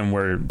 2 of them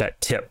were that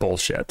tip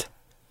bullshit.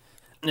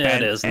 Yeah,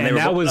 it is. And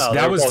that was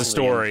the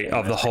story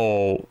of the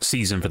whole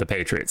season for the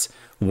Patriots,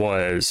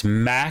 was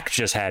Mac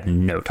just had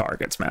no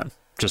targets, man.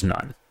 Just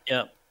none.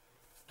 Yep.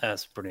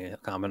 That's pretty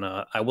common.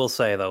 I will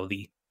say, though,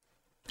 the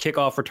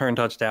kickoff return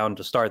touchdown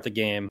to start the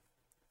game,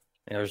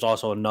 and there's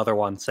also another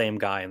one, same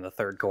guy in the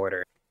third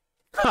quarter.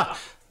 Huh.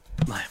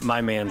 My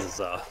man is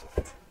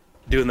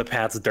doing the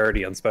Pats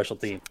dirty on special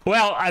team.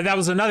 Well, that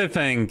was another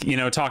thing, you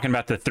know, talking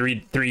about the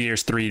 3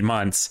 years, 3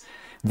 months.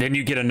 Then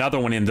you get another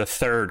one in the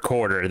third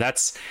quarter.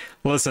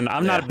 Listen,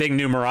 I'm not a big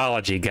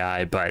numerology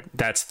guy, but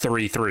that's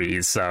 3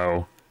 threes,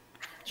 so.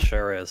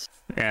 Sure is.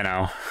 You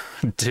know,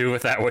 do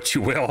with that what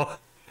you will.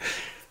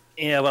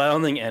 Yeah, but I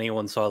don't think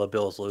anyone saw the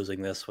Bills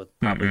losing this with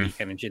probably the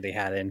energy they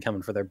had in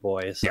coming for their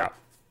boys. So.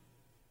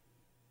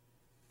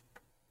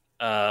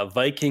 Yeah.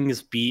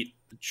 Vikings beat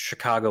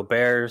Chicago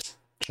Bears.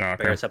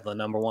 Okay. Bears have the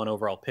 #1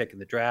 overall pick in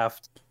the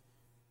draft.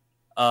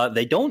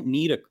 They don't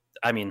need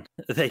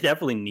they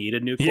definitely need a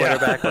new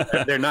quarterback,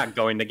 but they're not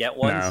going to get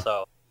one. No.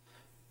 So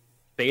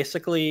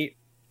basically,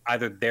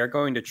 either they're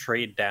going to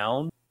trade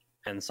down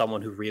and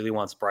someone who really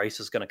wants Bryce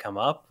is going to come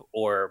up,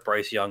 or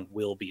Bryce Young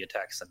will be a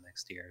Texan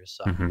next year.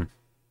 So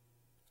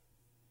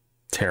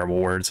terrible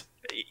words.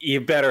 You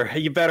better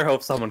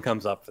hope someone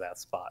comes up for that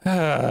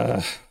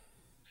spot.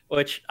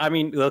 Which, I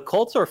mean, the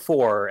Colts are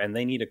 4, and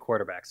they need a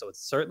quarterback, so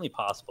it's certainly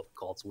possible the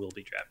Colts will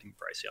be drafting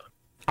Bryce Young.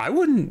 I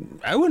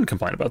wouldn't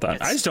complain about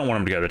that. I just don't want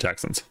him to go to the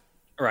Texans.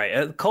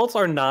 Right. Colts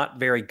are not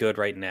very good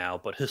right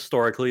now, but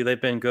historically they've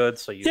been good,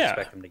 so you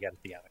expect them to get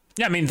it together.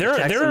 Yeah, I mean, they're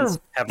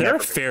a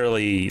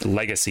fairly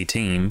legacy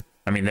team.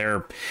 I mean,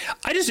 here's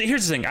the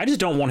thing. I just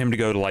don't want him to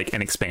go to like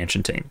an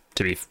expansion team,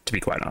 to be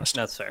quite honest.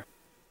 That's fair.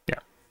 Yeah.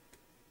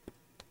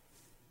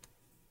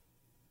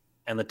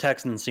 And the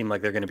Texans seem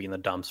like they're going to be in the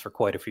dumps for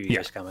quite a few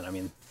years coming. I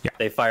mean,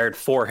 they fired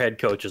 4 head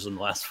coaches in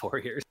the last 4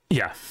 years.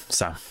 Yeah,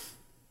 so.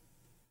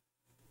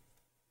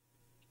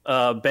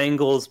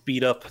 Bengals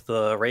beat up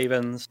the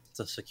Ravens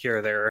to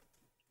secure their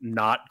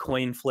not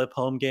coin flip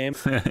home game.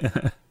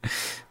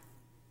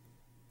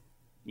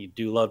 You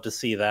do love to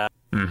see that.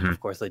 Of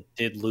course, they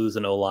did lose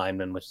an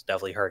O-lineman, which is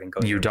definitely hurting.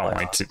 You don't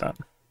like to see that.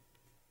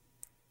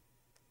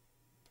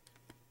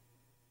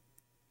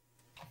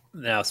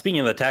 Now,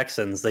 speaking of the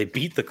Texans, they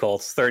beat the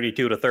Colts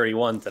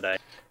 32-31 today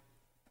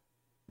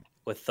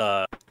with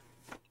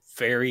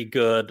very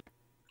good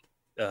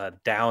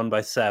down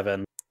by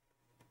 7.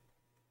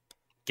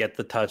 Get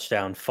the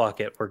touchdown.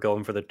 Fuck it. We're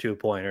going for the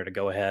 2-pointer to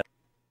go ahead.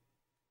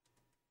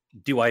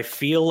 Do I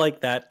feel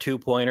like that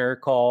 2-pointer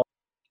call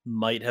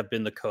might have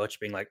been the coach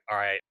being like, all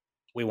right,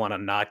 we want to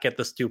not get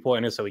this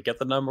 2-pointer so we get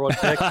the #1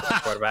 pick? The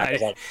quarterback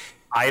is like,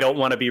 I don't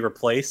want to be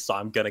replaced, so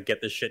I'm going to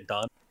get this shit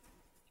done.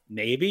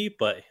 Maybe,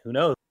 but who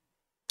knows?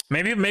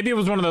 Maybe it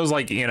was one of those,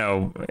 like, you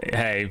know,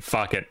 hey,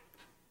 fuck it.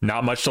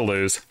 Not much to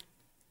lose.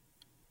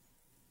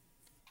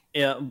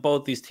 Yeah,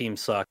 both these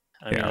teams suck.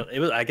 I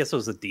mean, I guess it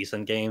was a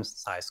decent game.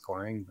 It's high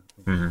scoring.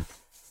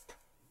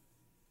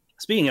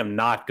 Speaking of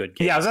not good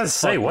games. Yeah, I was going to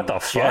say, what the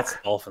fuck? Jets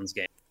Dolphins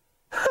game.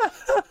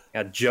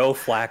 Got Joe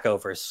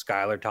Flacco versus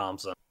Skylar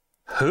Thompson.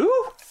 Who?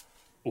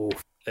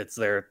 Oof, it's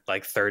their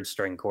like third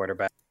string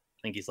quarterback.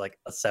 I think he's like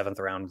a 7th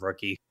round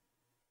rookie.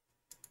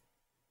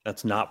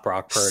 That's not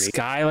Brock Purdy.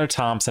 Skylar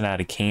Thompson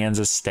out of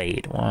Kansas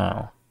State.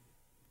 Wow.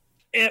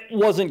 It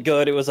wasn't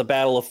good. It was a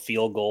battle of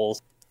field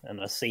goals and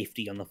a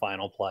safety on the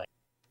final play.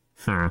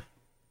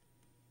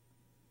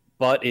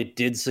 But it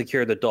did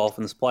secure the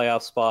Dolphins'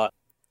 playoff spot.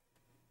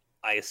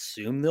 I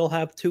assume they'll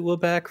have Tua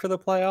back for the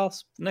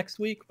playoffs next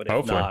week, but if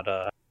Hopefully. not,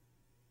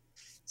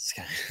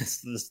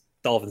 this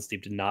Dolphins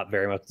team did not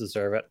very much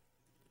deserve it.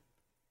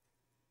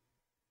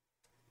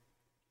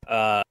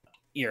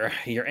 Your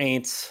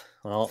Aints,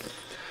 well,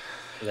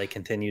 they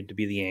continued to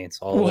be the Aints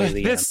all the way to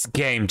the end. This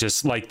game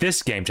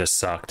just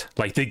sucked.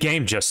 Like the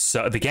game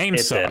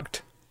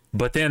sucked.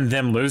 But then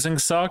them losing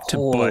sucked.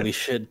 Holy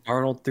shit,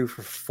 Arnold threw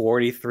for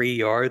 43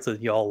 yards and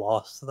y'all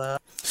lost to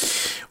that.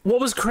 What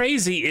was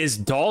crazy is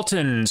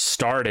Dalton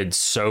started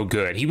so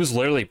good. He was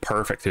literally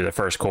perfect through the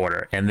first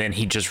quarter. And then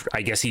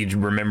I guess he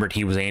remembered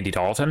he was Andy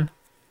Dalton.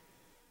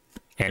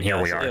 And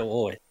here we are.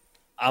 Boy.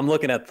 I'm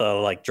looking at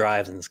the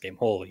drives in this game.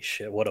 Holy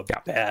shit, what a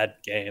bad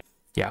game.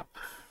 Yeah.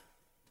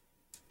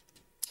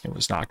 It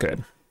was not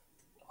good.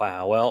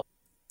 Wow, well,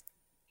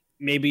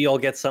 maybe you'll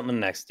get something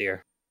next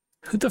year.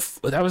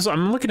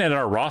 I'm looking at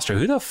our roster.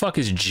 Who the fuck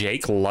is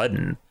Jake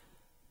Ludden?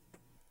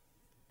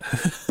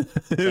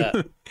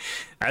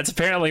 That's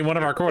apparently one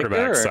of our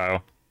quarterbacks,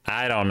 so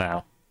I don't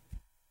know.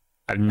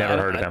 I've never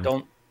heard of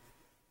him.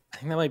 I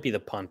think that might be the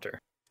punter.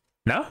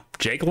 No?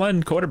 Jake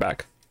Ludden,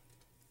 quarterback.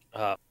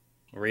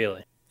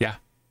 Really? Yeah.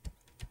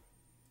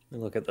 Let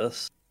me look at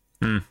this.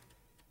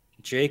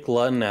 Jake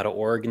Ludden out of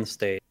Oregon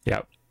State.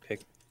 Yep.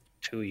 Picked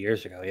 2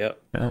 years ago.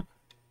 Yep.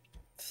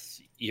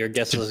 Your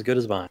guess is as good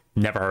as mine.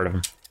 Never heard of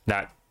him.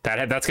 That's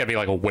got to be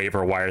like a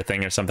waiver wire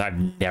thing or something.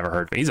 I've never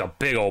heard of him. He's a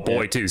big old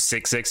boy, too.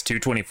 6'6",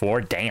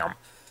 224. Damn.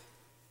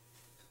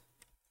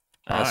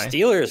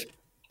 Steelers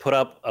put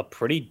up a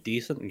pretty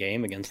decent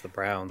game against the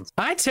Browns.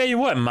 I tell you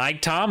what,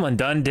 Mike Tomlin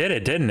done did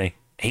it, didn't he?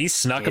 He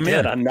snuck him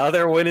in.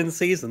 Another winning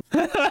season.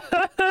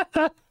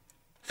 If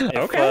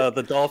Okay.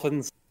 The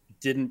Dolphins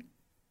didn't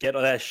get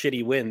that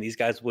shitty win, these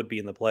guys would be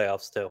in the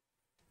playoffs, too.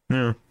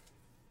 Yeah.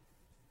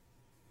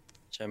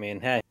 Which, I mean,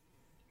 hey,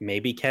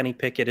 maybe Kenny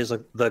Pickett is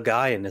the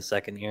guy in his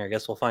second year. I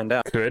guess we'll find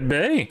out. Could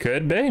be.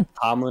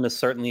 Tomlin is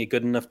certainly a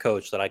good enough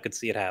coach that I could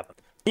see it happen.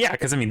 Yeah,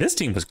 because, I mean, this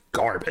team was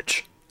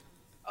garbage.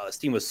 This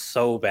team was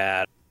so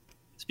bad.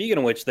 Speaking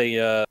of which,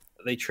 they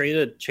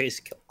traded Chase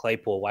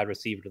Claypool, wide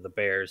receiver, to the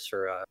Bears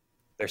for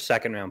their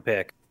second-round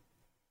pick,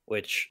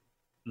 which,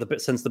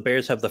 since the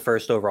Bears have the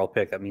first overall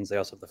pick, that means they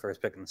also have the first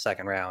pick in the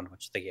second round,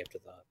 which they gave to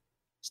the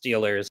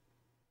Steelers.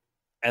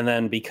 And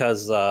then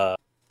because the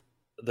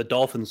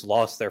Dolphins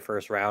lost their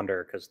first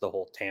rounder because the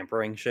whole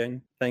tampering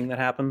thing that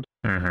happened.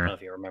 I don't know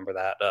if you remember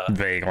that.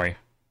 Vaguely.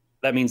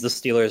 That means the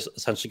Steelers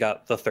essentially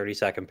got the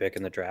 32nd pick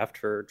in the draft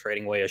for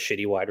trading away a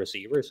shitty wide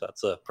receiver, so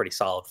that's a pretty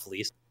solid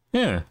fleece.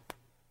 Yeah.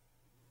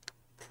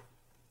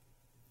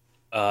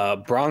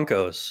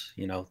 Broncos,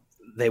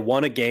 they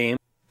won a game.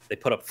 They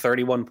put up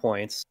 31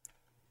 points.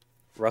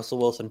 Russell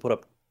Wilson put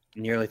up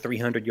nearly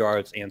 300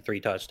 yards and 3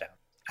 touchdowns.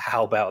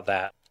 How about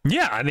that?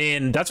 Yeah, I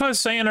mean, that's what I was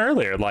saying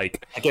earlier.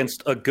 Like,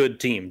 against a good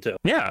team, too.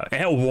 Yeah,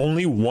 and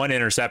only 1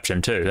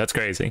 interception, too. That's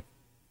crazy.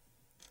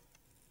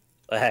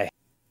 But hey,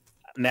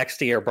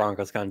 next year,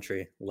 Broncos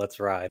country. Let's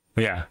ride.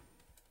 Yeah.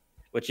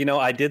 Which,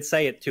 I did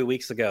say it 2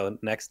 weeks ago.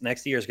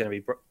 Next year is going to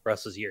be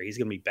Russ's year. He's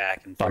going to be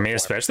back. I mean,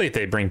 especially if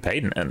they bring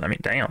Peyton in. I mean,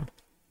 damn.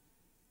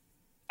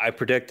 I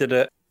predicted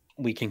it.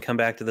 We can come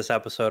back to this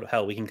episode.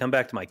 Hell, we can come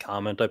back to my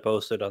comment I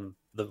posted on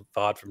the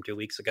VOD from 2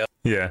 weeks ago.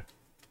 Yeah.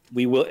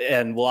 We will,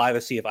 and we'll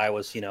either see if I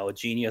was, a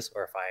genius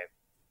or if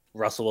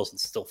Russell Wilson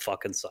still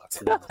fucking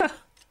sucks.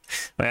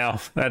 Well,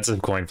 that's a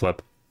coin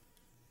flip.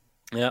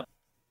 Yep.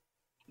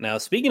 Now,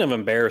 speaking of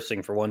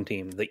embarrassing for one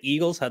team, the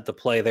Eagles had to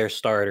play their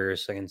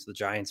starters against the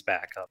Giants'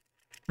 backup.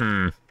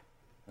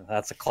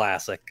 That's a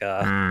classic.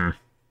 And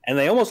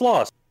they almost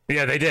lost.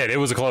 Yeah, they did. It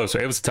was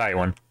a tight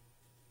one.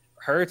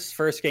 Hurts'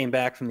 first game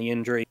back from the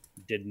injury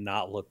did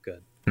not look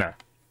good. No.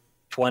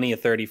 20 of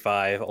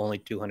 35, only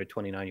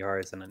 229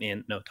 yards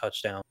and no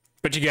touchdown.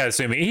 But you gotta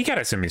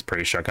assume he's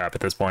pretty shook up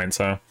at this point,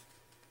 so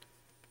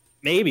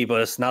maybe, but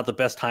it's not the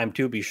best time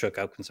to be shook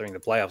up considering the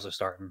playoffs are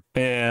starting.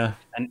 Yeah.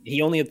 And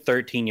he only had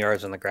 13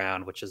 yards on the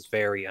ground, which is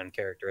very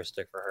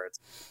uncharacteristic for Hurts.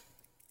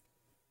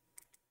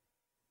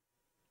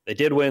 They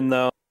did win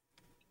though.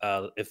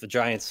 If the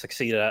Giants had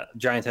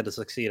to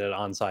succeed at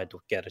onside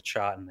to get a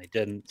shot, and they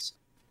didn't.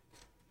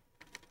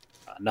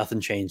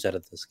 Nothing changed out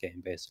of this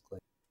game, basically.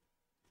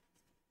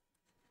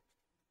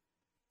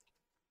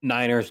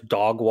 Niners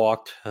dog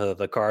walked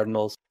the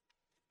Cardinals.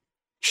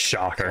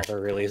 Shocker. That's all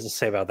there really is to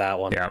say about that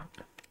one. Yeah.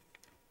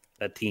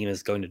 That team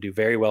is going to do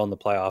very well in the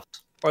playoffs,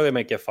 or they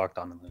might get fucked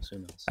on them. Who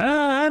knows?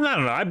 I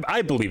don't know.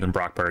 I believe in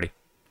Brock Purdy.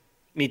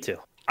 Me too.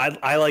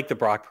 I like the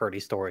Brock Purdy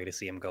story to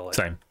see him go.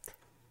 Same.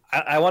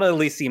 I want to at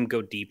least see him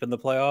go deep in the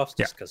playoffs,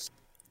 just because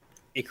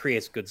it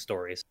creates good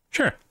stories.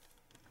 Sure.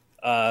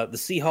 The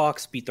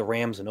Seahawks beat the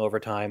Rams in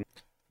overtime.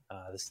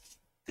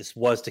 This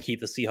was to keep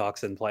the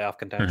Seahawks in playoff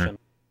contention.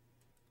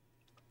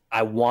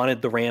 I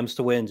wanted the Rams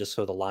to win just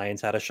so the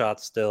Lions had a shot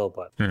still,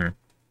 but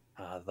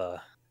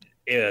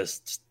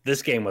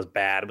this game was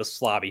bad. It was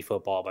sloppy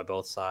football by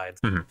both sides.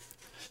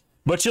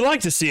 But you like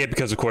to see it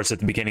because, of course, at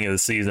the beginning of the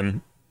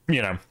season,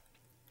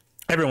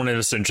 everyone had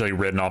essentially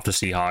written off the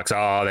Seahawks.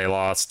 Oh, they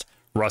lost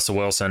Russell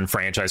Wilson,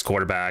 franchise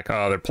quarterback.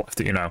 Oh, they're,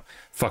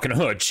 fucking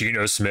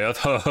Geno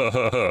Smith.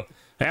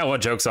 Yeah,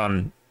 what joke's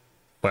on,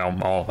 well,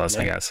 all of us,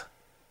 I guess.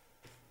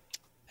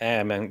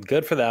 Hey, man,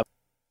 good for them.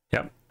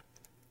 Yep.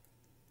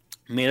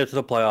 Made it to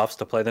the playoffs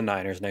to play the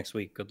Niners next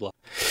week. Good luck.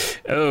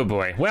 Oh,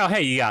 boy. Well,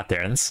 hey, you got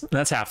there.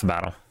 That's half the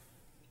battle.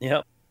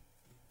 Yep.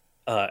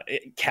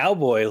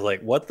 Cowboys,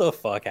 like, what the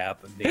fuck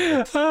happened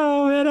here?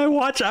 Oh, man, I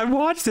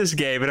watched this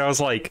game, and I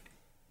was like,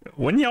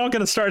 when y'all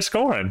going to start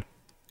scoring?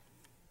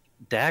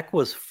 Dak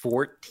was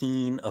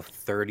 14 of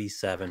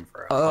 37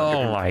 for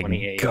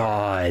 128 Oh, my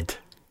God.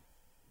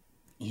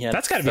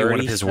 That's got to be one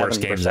of his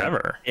worst games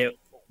ever. It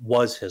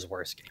was his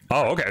worst game.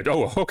 Oh,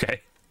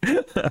 okay.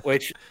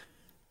 Which,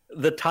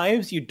 the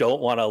times you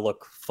don't want to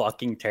look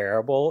fucking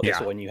terrible is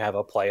when you have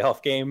a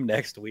playoff game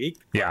next week.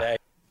 Yeah.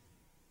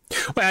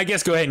 Well, I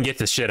guess go ahead and get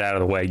this shit out of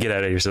the way. Get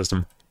out of your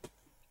system.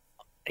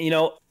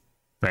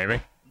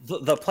 Maybe.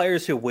 The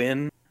players who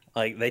win,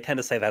 like, they tend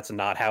to say that's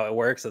not how it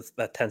works.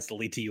 That tends to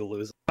lead to you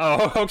losing.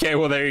 Oh, okay.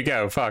 Well, there you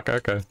go. Fuck.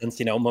 Okay. Since,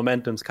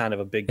 momentum's kind of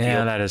a big deal.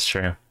 Yeah, that is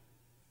true.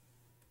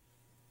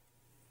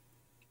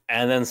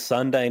 And then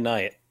Sunday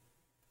night.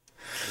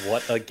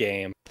 What a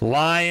game.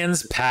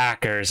 Lions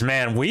Packers.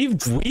 Man, we've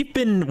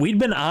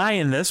been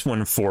eyeing this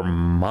one for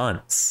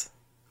months.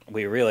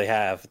 We really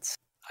have.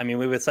 We've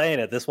been saying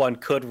it. This one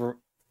could,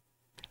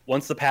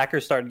 once the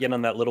Packers started getting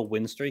on that little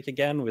win streak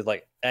again, we're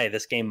like, hey,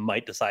 this game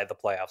might decide the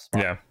playoffs.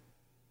 Yeah.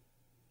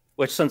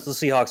 Which, since the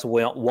Seahawks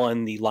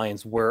won, the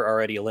Lions were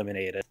already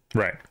eliminated.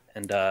 Right.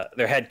 And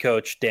their head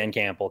coach, Dan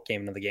Campbell,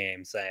 came into the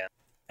game saying,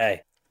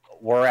 hey,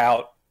 we're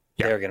out.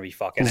 Yeah. They're going to be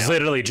fucking out.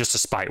 Literally just a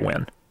spite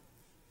win.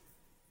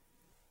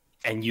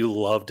 And you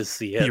love to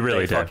see it. You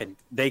really did.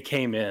 They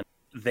came in.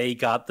 They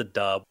got the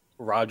dub.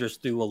 Rodgers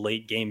threw a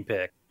late game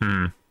pick.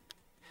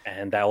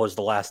 And that was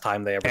the last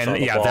time they ever saw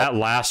the ball.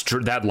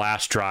 that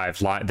last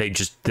drive,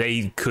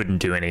 they couldn't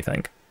do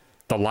anything.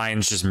 The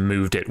Lions just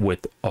moved it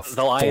with a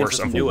force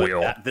of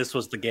will. This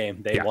was the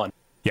game. They won.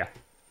 Yeah.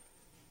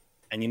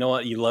 And you know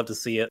what? You love to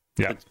see it.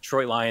 Yeah. The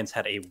Detroit Lions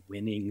had a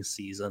winning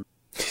season.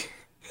 It's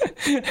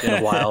been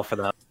a while for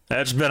them.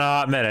 That's been a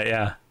hot minute,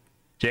 yeah.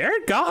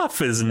 Jared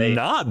Goff is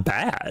not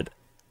bad.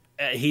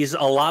 He's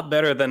a lot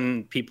better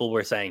than people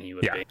were saying he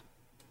would be.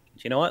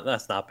 You know what?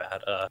 That's not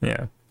bad.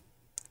 Yeah.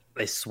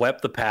 They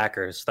swept the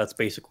Packers. That's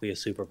basically a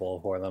Super Bowl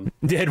for them.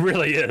 It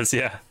really is,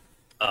 yeah.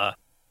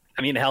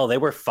 Hell, they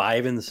were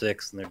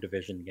 5-6 in their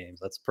division games.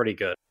 That's pretty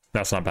good.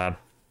 That's not bad.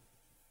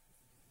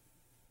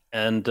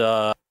 And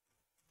our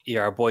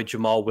boy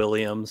Jamal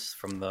Williams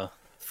from the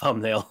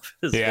thumbnail of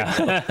his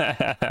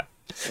video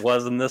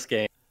was in this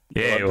game.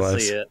 Yeah, he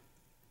was. See it.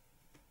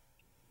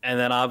 And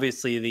then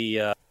obviously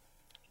the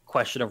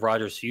question of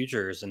Rodgers'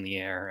 future is in the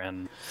air.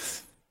 And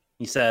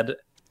he said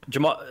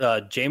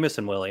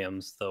Jamison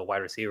Williams, the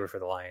wide receiver for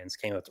the Lions,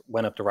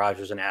 went up to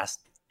Rodgers and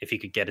asked if he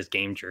could get his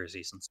game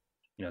jersey, since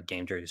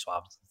game jersey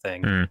swaps the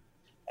thing.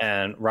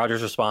 And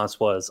Rodgers' response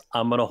was,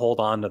 "I'm going to hold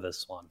on to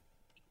this one,"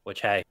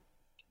 which, hey,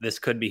 this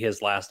could be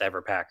his last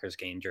ever Packers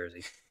game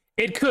jersey.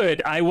 It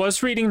could. I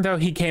was reading, though,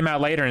 he came out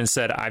later and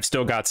said, I've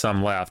still got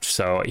some left.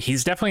 So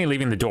he's definitely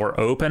leaving the door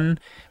open,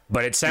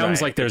 but it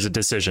sounds like there's a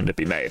decision to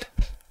be made.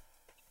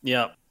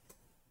 Yeah.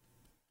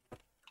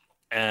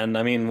 And,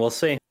 we'll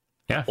see.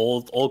 Yeah.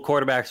 Old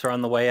quarterbacks are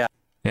on the way out.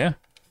 Yeah.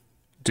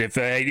 If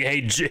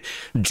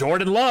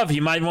Jordan Love, he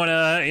might want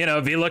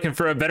to, be looking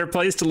for a better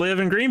place to live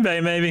in Green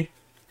Bay, maybe.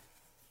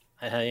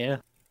 Yeah.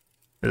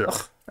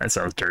 Ugh, that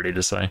sounds dirty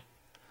to say.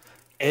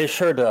 It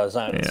sure does.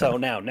 So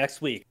now,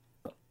 next week,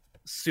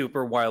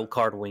 super wild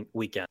card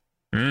weekend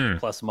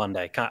plus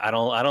Monday. I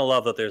don't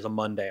love that there's a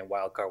Monday and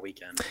wild card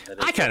weekend.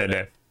 I kind of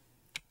do.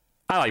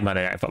 I like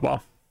Monday Night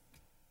Football.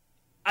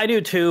 I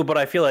do too, but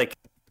I feel like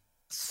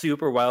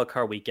super wild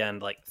card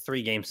weekend, like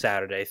 3 games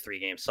Saturday, 3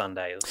 games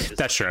Sunday.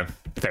 That's true.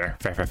 Fair.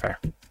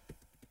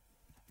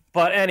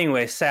 But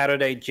anyway,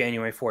 Saturday,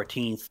 January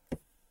 14th,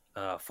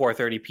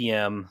 4:30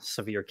 p.m.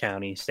 Sevier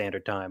County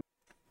Standard Time.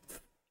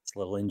 It's a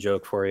little in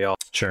joke for y'all.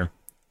 Sure.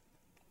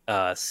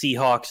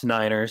 Seahawks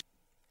Niners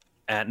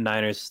at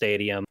Niners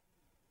Stadium.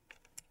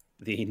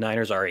 The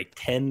Niners are a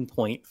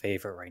 10-point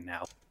favorite right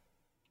now.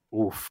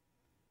 Oof.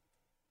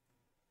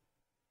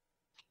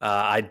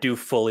 I do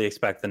fully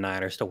expect the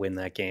Niners to win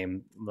that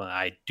game.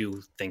 I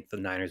do think the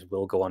Niners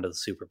will go on to the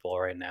Super Bowl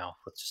right now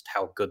with just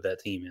how good that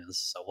team is.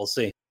 So we'll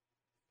see.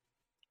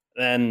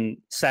 Then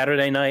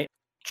Saturday night,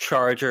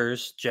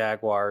 Chargers,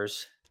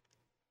 Jaguars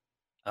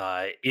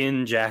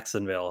in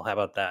Jacksonville. How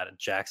about that? A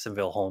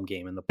Jacksonville home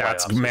game in the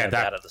playoffs.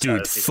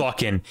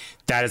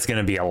 That is going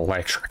to be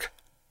electric.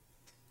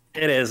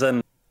 It is.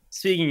 And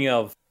speaking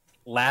of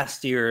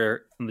last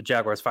year in the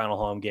Jaguars' final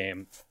home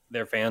game,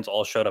 their fans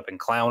all showed up in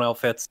clown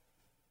outfits.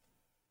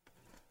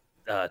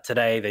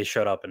 Today they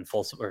showed up in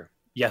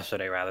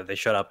yesterday rather, they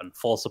showed up in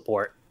full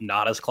support,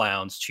 not as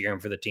clowns, cheering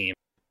for the team.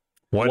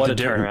 What a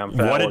turnaround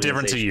for that what a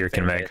difference a year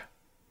can make.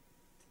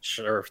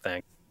 Sure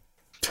thing.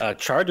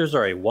 Chargers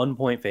are a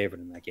 1-point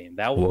favorite in that game.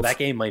 That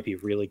game might be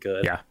really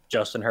good. Yeah.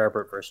 Justin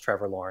Herbert versus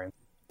Trevor Lawrence.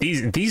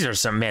 These are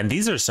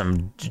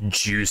some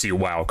juicy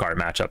wild card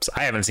matchups.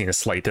 I haven't seen a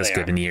slate this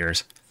good in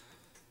years.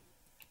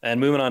 And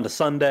moving on to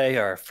Sunday,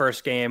 our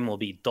first game will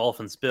be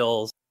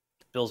Dolphins-Bills.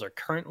 Bills are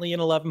currently an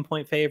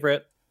 11-point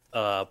favorite,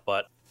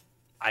 but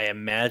I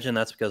imagine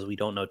that's because we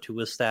don't know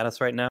Tua's status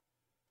right now.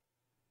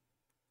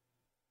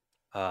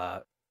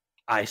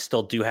 I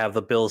still do have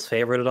the Bills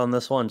favorited on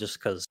this one just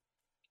because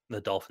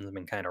the Dolphins have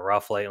been kind of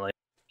rough lately.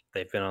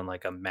 They've been on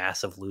like a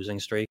massive losing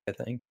streak, I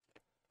think.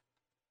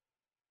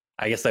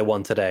 I guess they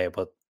won today,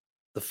 but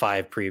the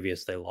 5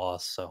 previous they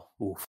lost, so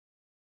oof.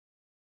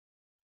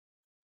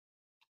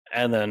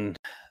 And then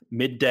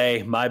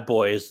midday, my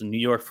boys, the New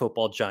York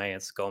Football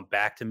Giants, going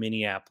back to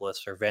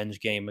Minneapolis, revenge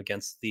game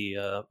against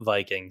the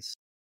Vikings.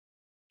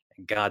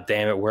 And God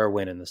damn it, we're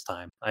winning this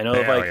time. I know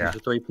the Vikings are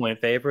 3-point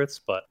favorites,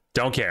 but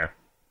don't care.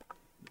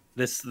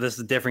 This is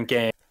a different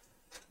game.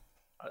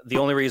 The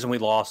only reason we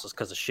lost is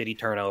because of shitty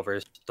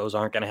turnovers. Those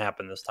aren't going to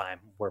happen this time.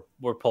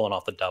 We're pulling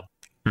off the dub.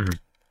 Mm-hmm.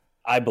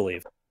 I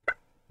believe.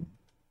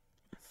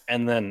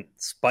 And then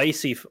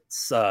spicy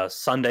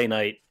Sunday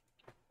night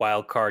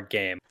wild card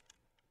game.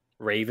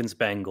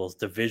 Ravens-Bengals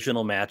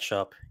divisional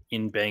matchup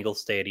in Bengal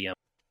Stadium.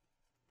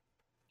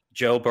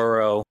 Joe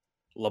Burrow,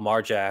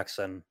 Lamar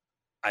Jackson.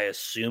 I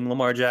assume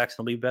Lamar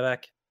Jackson will be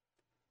back.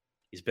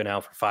 He's been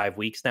out for 5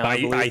 weeks now.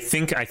 I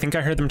think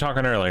I heard them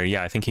talking earlier.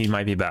 Yeah, I think he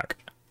might be back.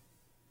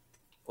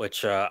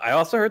 Which I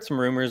also heard some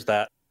rumors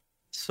that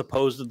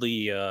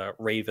supposedly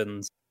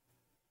Ravens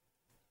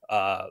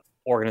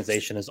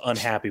organization is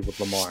unhappy with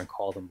Lamar and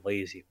called him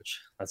lazy, which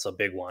that's a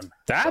big one.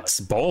 That's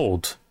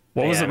bold.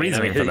 What was the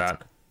reasoning for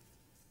that?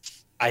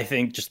 I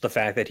think just the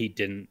fact that he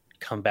didn't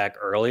come back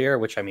earlier,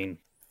 which I mean,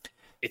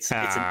 it's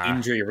an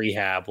injury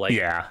rehab. Like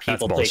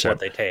people take what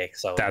they take.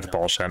 So that's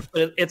bullshit.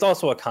 But it's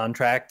also a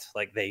contract.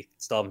 Like they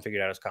still haven't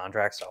figured out his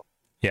contract. So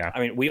yeah,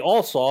 I mean, we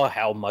all saw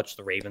how much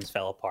the Ravens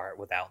fell apart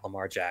without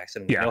Lamar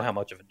Jackson. We know how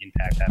much of an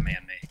impact that man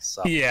makes.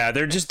 So. Yeah,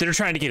 they're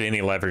trying to get any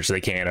leverage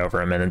they can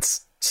over him, and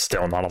it's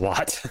still not a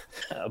lot.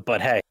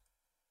 But hey,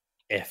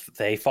 if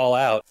they fall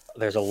out,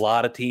 there's a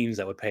lot of teams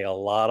that would pay a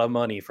lot of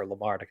money for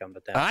Lamar to come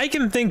to town. I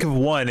can think of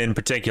one in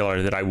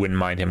particular that I wouldn't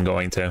mind him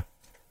going to.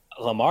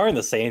 Lamar and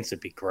the Saints would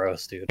be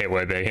gross, dude. It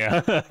would be,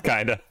 yeah,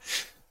 kind of.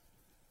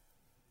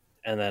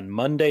 And then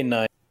Monday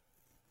night,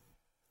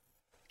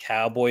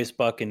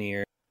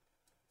 Cowboys-Buccaneers,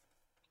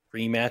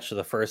 rematch of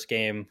the first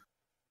game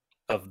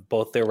of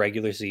both their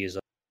regular season.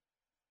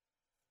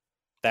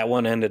 That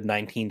one ended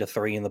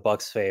 19-3 in the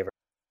Bucs' favor.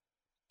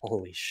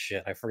 Holy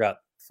shit, I forgot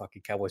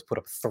fucking Cowboys put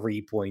up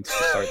 3 points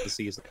to start the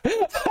season.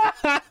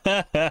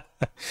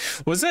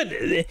 Was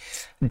that...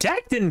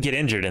 Dak didn't get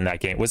injured in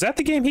that game. Was that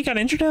the game he got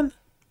injured in?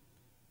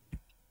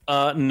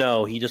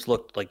 No, he just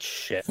looked like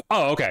shit.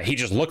 Oh, okay. He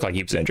just looked like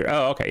he was injured.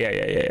 Oh,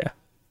 okay. Yeah.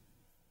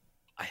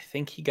 I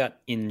think he got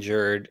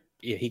injured.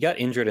 Yeah, he got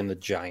injured in the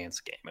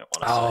Giants game. I want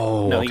to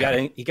say. No,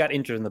 okay. he got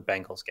injured in the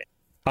Bengals game.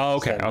 Oh,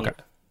 okay.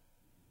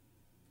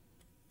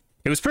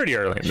 It was pretty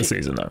early in the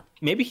season, though.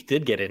 Maybe he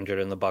did get injured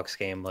in the Bucs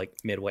game, like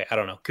midway. I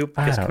don't know.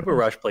 Cooper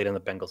Rush played in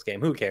the Bengals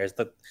game. Who cares?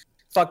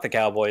 Fuck the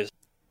Cowboys.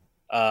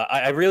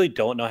 I really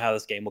don't know how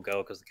this game will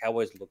go because the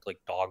Cowboys looked like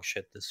dog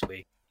shit this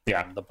week.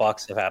 Yeah, the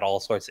Bucs have had all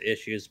sorts of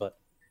issues, but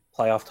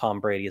playoff Tom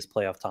Brady is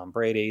playoff Tom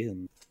Brady,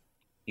 and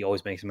he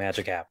always makes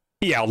magic happen.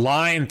 Yeah,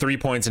 line 3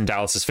 points in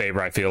Dallas's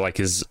favor, I feel like,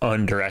 is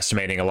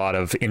underestimating a lot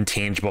of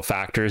intangible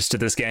factors to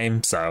this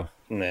game. So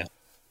yeah.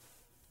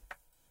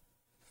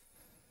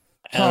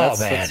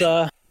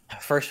 That's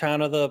first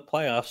round of the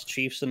playoffs.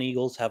 Chiefs and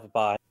Eagles have a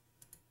bye.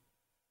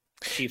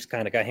 Chiefs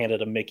kind of got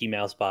handed a Mickey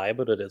Mouse bye,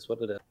 but it is what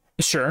it is.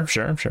 Sure.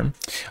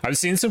 I've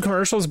seen some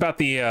commercials about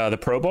the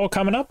Pro Bowl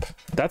coming up.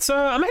 That's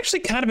I'm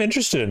actually kind of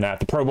interested in that,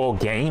 the Pro Bowl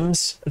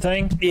games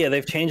thing. Yeah,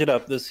 they've changed it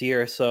up this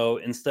year. So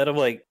instead of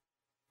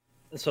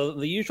so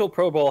the usual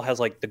Pro Bowl has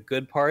like the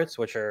good parts,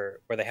 which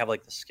are where they have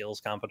like the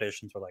skills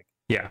competitions,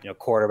 where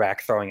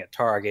quarterback throwing at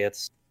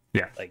targets,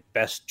 like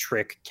best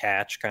trick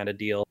catch kind of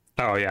deal.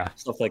 Oh yeah,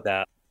 stuff like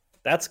that.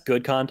 That's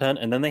good content.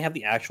 And then they have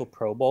the actual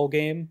Pro Bowl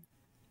game,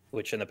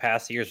 which in the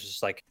past years was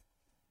just like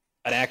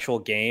an actual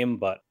game,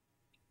 but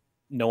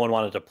no one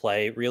wanted to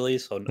play really,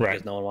 so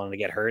because no one wanted to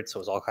get hurt, so it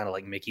was all kind of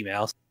like Mickey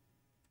Mouse.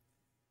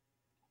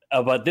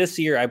 But this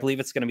year, I believe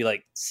it's going to be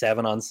like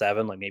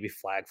 7-on-7, like maybe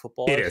flag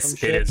football. It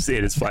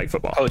is flag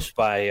football, coached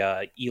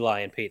by Eli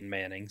and Peyton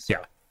Manning. So.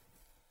 Yeah.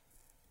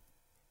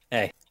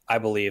 Hey, I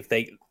believe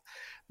the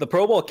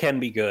Pro Bowl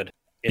can be good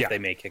if they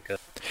make it good.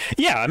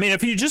 Yeah, I mean,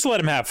 if you just let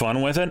them have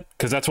fun with it,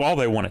 because that's all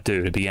they want to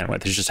do to begin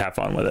with, is just have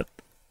fun with it.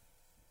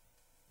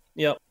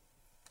 Yep.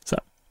 So,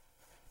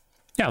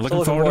 yeah,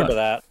 looking forward to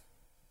that.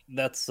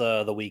 That's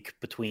the week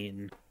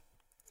between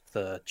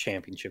the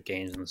championship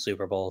games and the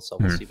Super Bowl, so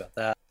we'll see about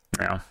that.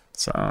 Yeah,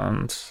 it's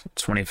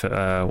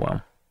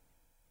 25th,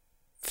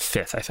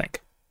 5th, I think.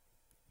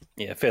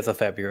 Yeah, 5th of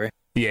February.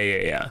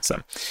 Yeah.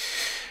 So,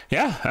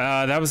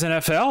 Yeah, that was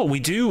NFL. We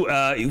do,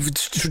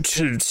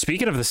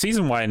 speaking of the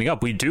season winding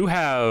up, we do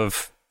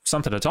have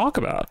something to talk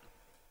about.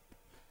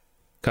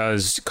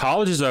 Because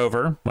college is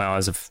over, well,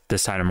 as of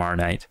this time tomorrow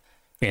night.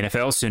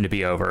 NFL is soon to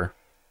be over.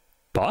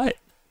 But,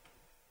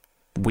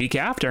 week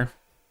after,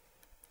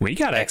 we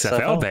got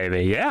XFL,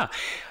 baby. Yeah.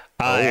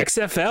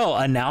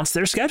 XFL announced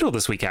their schedule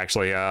this week,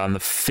 actually, on the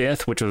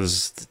 5th, which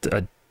was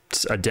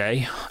a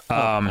day.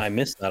 I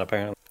missed that,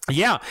 apparently.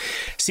 Yeah.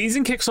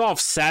 Season kicks off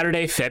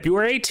Saturday,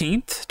 February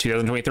 18th,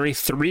 2023,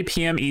 3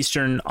 p.m.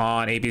 Eastern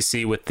on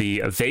ABC with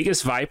the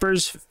Vegas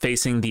Vipers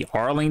facing the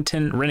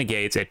Arlington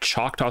Renegades at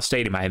Choctaw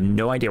Stadium. I have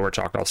no idea where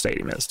Choctaw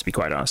Stadium is, to be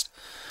quite honest.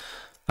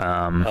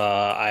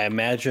 I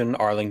imagine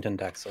Arlington,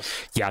 Texas.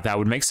 Yeah, that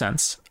would make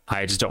sense.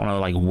 I just don't know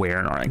like where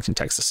in Arlington,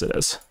 Texas it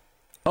is.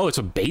 Oh, it's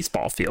a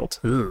baseball field.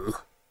 Ooh.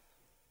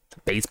 It's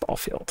a baseball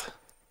field.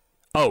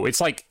 Oh,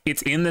 it's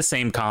in the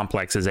same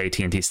complex as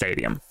AT&T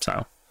Stadium,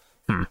 so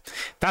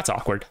that's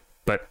awkward,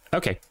 but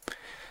okay.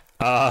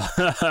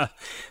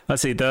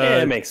 Let's see.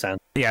 It makes sense.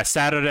 Yeah,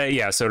 Saturday.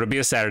 Yeah, so it'll be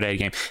a Saturday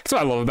game. That's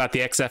what I love about the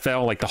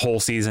XFL. Like the whole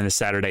season is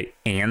Saturday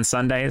and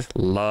Sundays.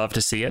 Love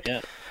to see it.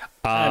 Yeah.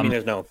 I mean,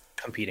 there's no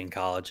competing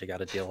college you got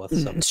to deal with.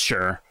 So.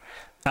 Sure.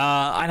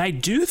 And I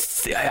do.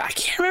 I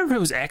can't remember if it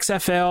was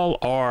XFL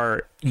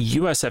or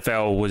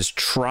USFL was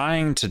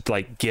trying to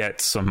like get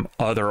some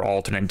other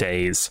alternate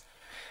days.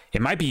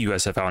 It might be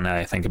USFL now that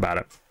I think about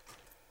it.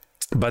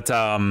 But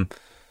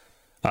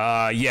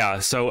yeah,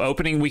 so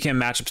opening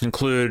weekend matchups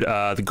include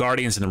the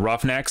Guardians and the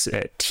Roughnecks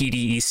at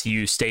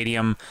TD-ECU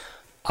Stadium.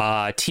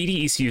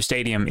 TD-ECU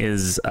Stadium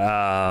is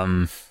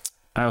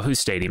whose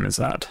stadium is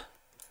that?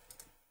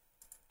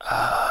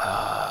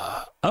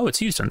 Oh, it's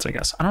Houston's, I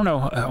guess. I don't know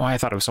why I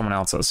thought it was someone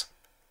else's.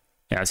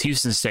 Yeah, it's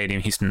Houston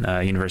Stadium, Houston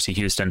University,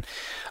 Houston.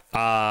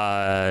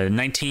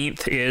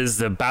 19th is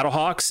the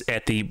Battlehawks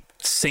at the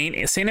San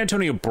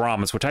Antonio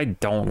Brahmas, which I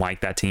don't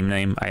like that team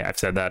name. I've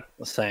said that.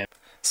 Same.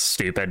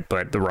 Stupid,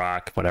 but The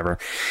Rock, whatever.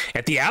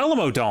 At the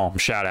Alamo Dome,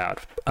 shout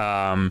out.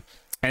 And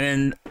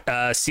then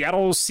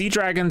Seattle Sea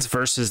Dragons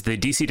versus the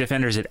DC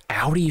Defenders at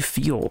Audi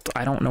Field.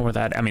 I don't know where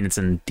that. I mean, it's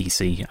in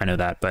DC. I know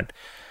that, but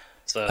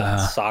it's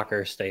a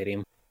soccer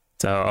stadium.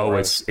 So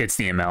it's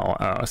the ML.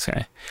 Oh,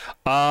 okay.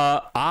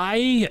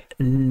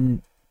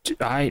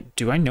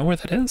 Do I know where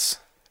that is?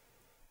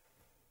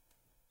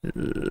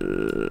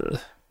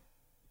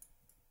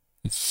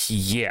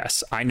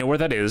 Yes, I know where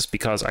that is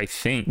because I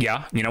think,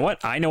 yeah, you know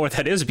what? I know where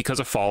that is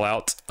because of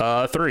Fallout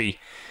 3.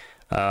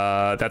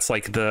 That's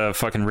like the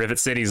fucking Rivet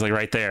Cities like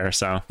right there.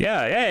 So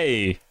yeah,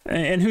 hey.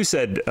 And who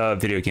said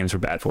video games were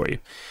bad for you?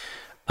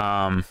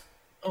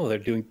 They're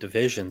doing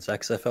divisions,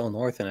 XFL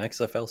North and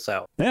XFL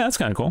South. Yeah, that's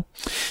kind of cool.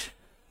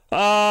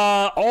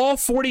 All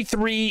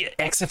 43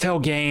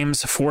 XFL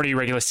games, 40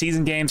 regular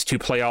season games, 2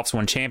 playoffs,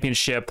 1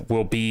 championship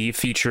will be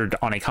featured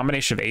on a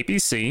combination of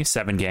ABC,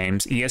 7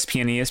 games,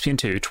 ESPN,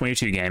 ESPN2,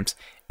 22 games,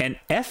 and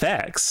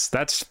FX,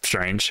 that's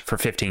strange, for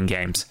 15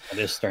 games. That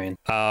is strange.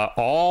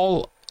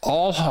 All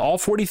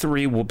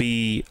 43 will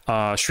be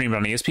streamed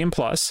on ESPN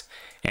Plus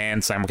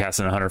and simulcast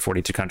in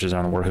 142 countries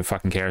around the world. Who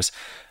fucking cares?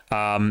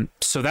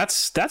 So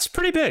that's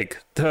pretty big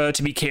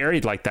to be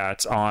carried like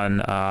that on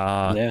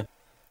yeah.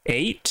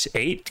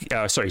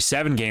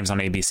 7 games on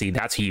ABC.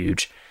 That's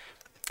huge.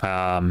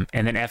 And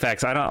then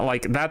FX, I don't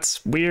like,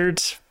 that's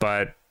weird,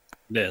 but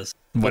it is.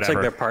 Whatever. Looks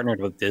like they're partnered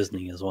with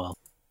Disney as well.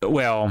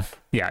 Well,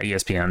 yeah,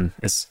 ESPN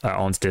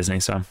owns Disney,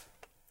 so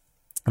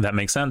that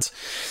makes sense.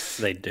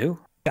 They do.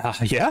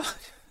 Yeah,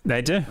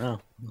 they do. Oh.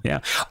 Yeah.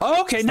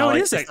 Oh, okay. No,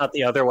 it's not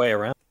the other way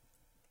around.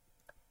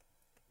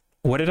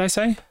 What did I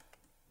say?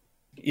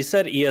 You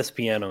said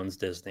ESPN owns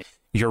Disney.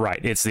 You're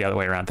right. It's the other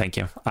way around. Thank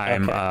you.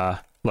 I'm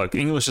look,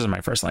 English isn't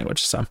my first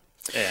language, so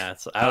yeah,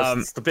 I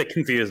was a bit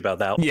confused about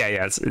that one. Yeah,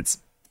 it's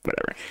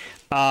whatever.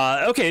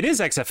 Okay, it is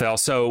XFL.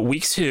 So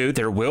week 2,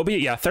 there will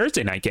be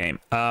Thursday night game.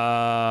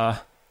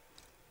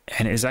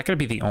 And is that going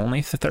to be the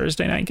only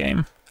Thursday night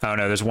game? Oh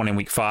no, there's one in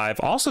week 5.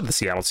 Also the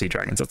Seattle Sea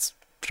Dragons. That's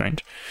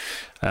strange.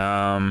 There's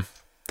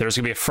going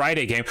to be a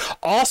Friday game.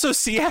 Also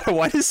Seattle.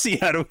 Why does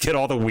Seattle get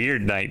all the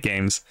weird night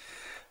games?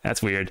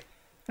 That's weird.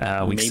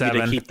 Week Maybe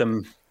 7. to keep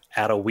them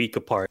at a week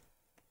apart.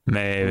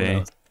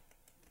 Maybe.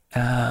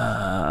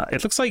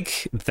 It looks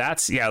like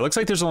it looks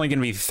like there's only going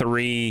to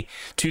be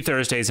 2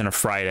 Thursdays and a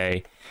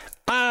Friday.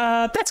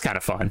 That's kind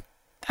of fun.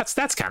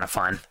 That's kind of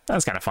fun.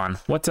 That's kind of fun.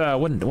 What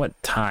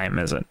time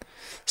is it?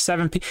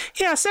 7 p.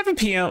 Yeah, 7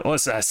 p.m. Well,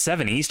 it's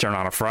 7 Eastern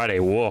on a Friday.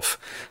 Woof.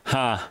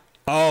 Huh.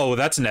 Oh,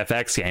 that's an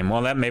FX game.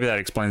 Well, maybe that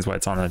explains why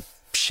it's on a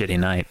shitty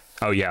night.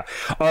 Oh yeah.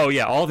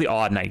 All the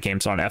odd night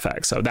games on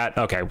FX. So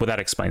that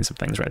explains some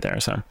things right there.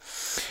 So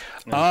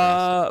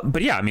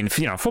but yeah, I mean,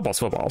 football's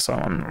football, so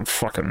I'm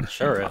fucking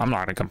sure. I'm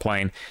not gonna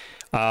complain.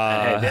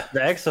 The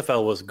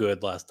XFL was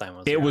good last time.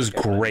 It was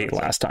great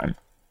last time.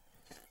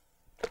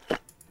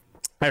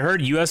 I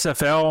heard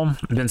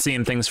USFL. I've been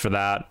seeing things for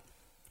that.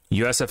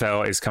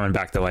 USFL is coming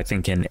back though, I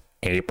think in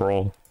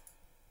April.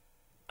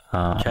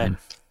 Okay.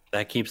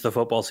 That keeps the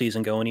football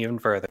season going even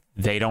further.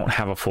 They don't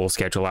have a full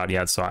schedule out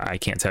yet, so I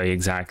can't tell you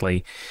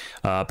exactly.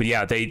 But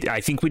yeah, I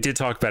think we did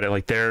talk about it.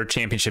 Like, their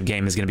championship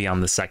game is going to be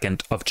on the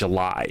 2nd of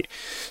July.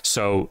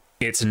 So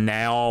it's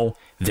now,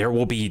 there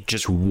will be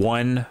just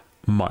 1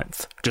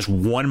 month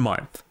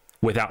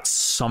without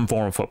some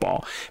form of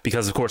football.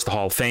 Because, of course, the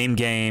Hall of Fame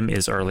game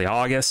is early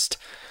August.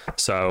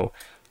 So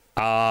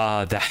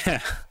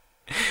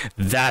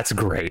that's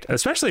great,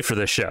 especially for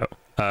this show.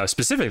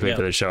 Specifically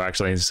for this show,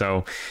 actually.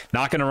 So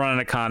not going to run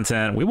out of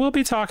content. We will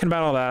be talking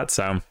about all that.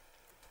 So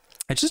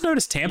I just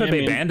noticed Tampa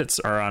Bay Bandits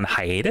are on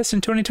hiatus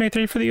in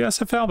 2023 for the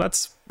USFL.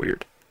 That's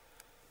weird.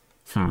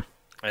 It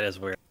is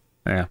weird.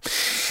 Yeah.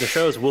 The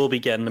shows will be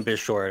getting a bit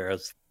shorter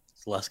as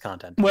less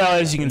content. Well,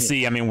 as you can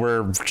see, I mean,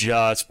 we're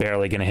just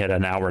barely going to hit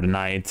an hour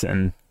tonight.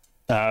 And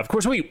of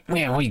course, we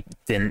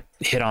didn't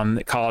hit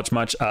on college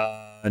much.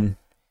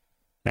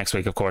 Next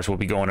week, of course, we'll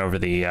be going over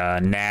the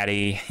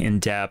Natty in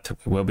depth.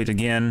 We will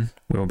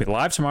be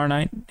live tomorrow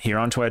night here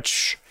on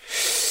Twitch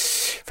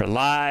for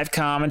live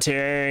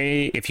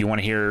commentary. If you want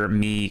to hear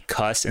me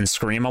cuss and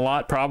scream a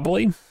lot,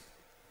 probably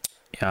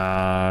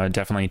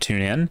definitely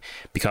tune in,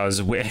 because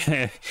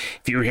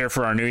if you were here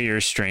for our New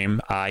Year's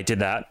stream, I did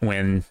that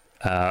when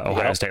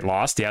Ohio State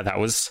lost. Yeah, I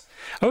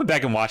went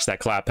back and watched that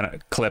clip,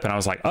 and I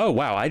was like, oh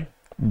wow, I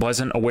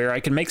wasn't aware I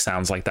could make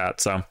sounds like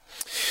that. So.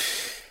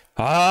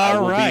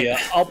 All right.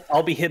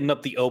 I'll be hitting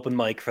up the open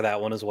mic for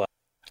that one as well.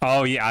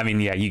 Oh yeah, I mean,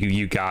 yeah,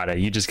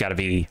 you just gotta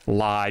be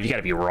live. You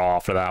gotta be raw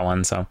for that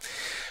one. So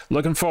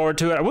looking forward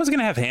to it. I was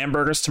gonna have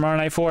hamburgers tomorrow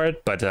night for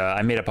it, but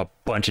I made up a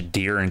bunch of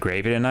deer and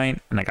gravy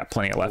tonight, and I got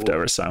plenty of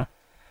leftovers, so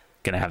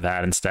gonna have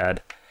that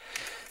instead.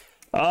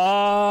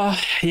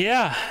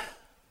 Yeah,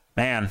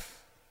 man,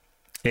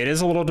 it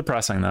is a little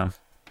depressing though.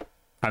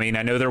 I mean,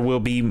 I know there will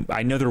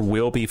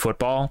be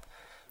football,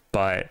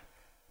 but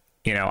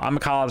I'm a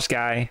college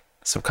guy.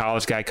 So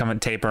college guy coming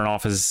tapering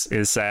off is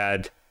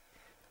sad,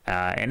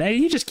 and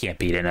you just can't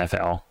beat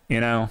NFL.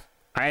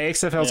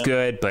 XFL's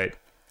good, but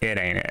it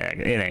ain't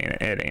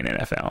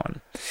NFL.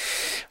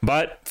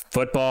 But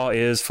football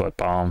is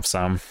football.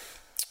 So,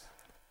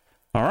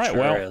 all right,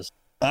 sure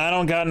I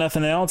don't got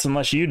nothing else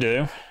unless you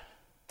do.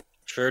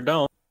 Sure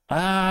don't.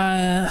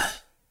 Yeah.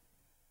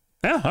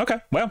 Okay.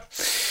 Well,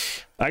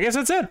 I guess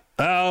that's it.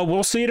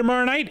 We'll see you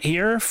tomorrow night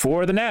here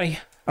for the Natty.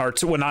 Or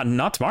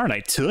not tomorrow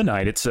night.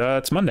 Tonight.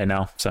 It's Monday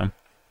now. So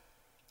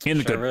in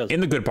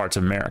the good parts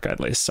of America, at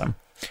least. So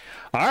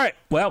all right.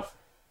 Well,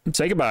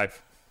 say goodbye.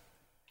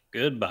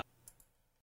 Goodbye.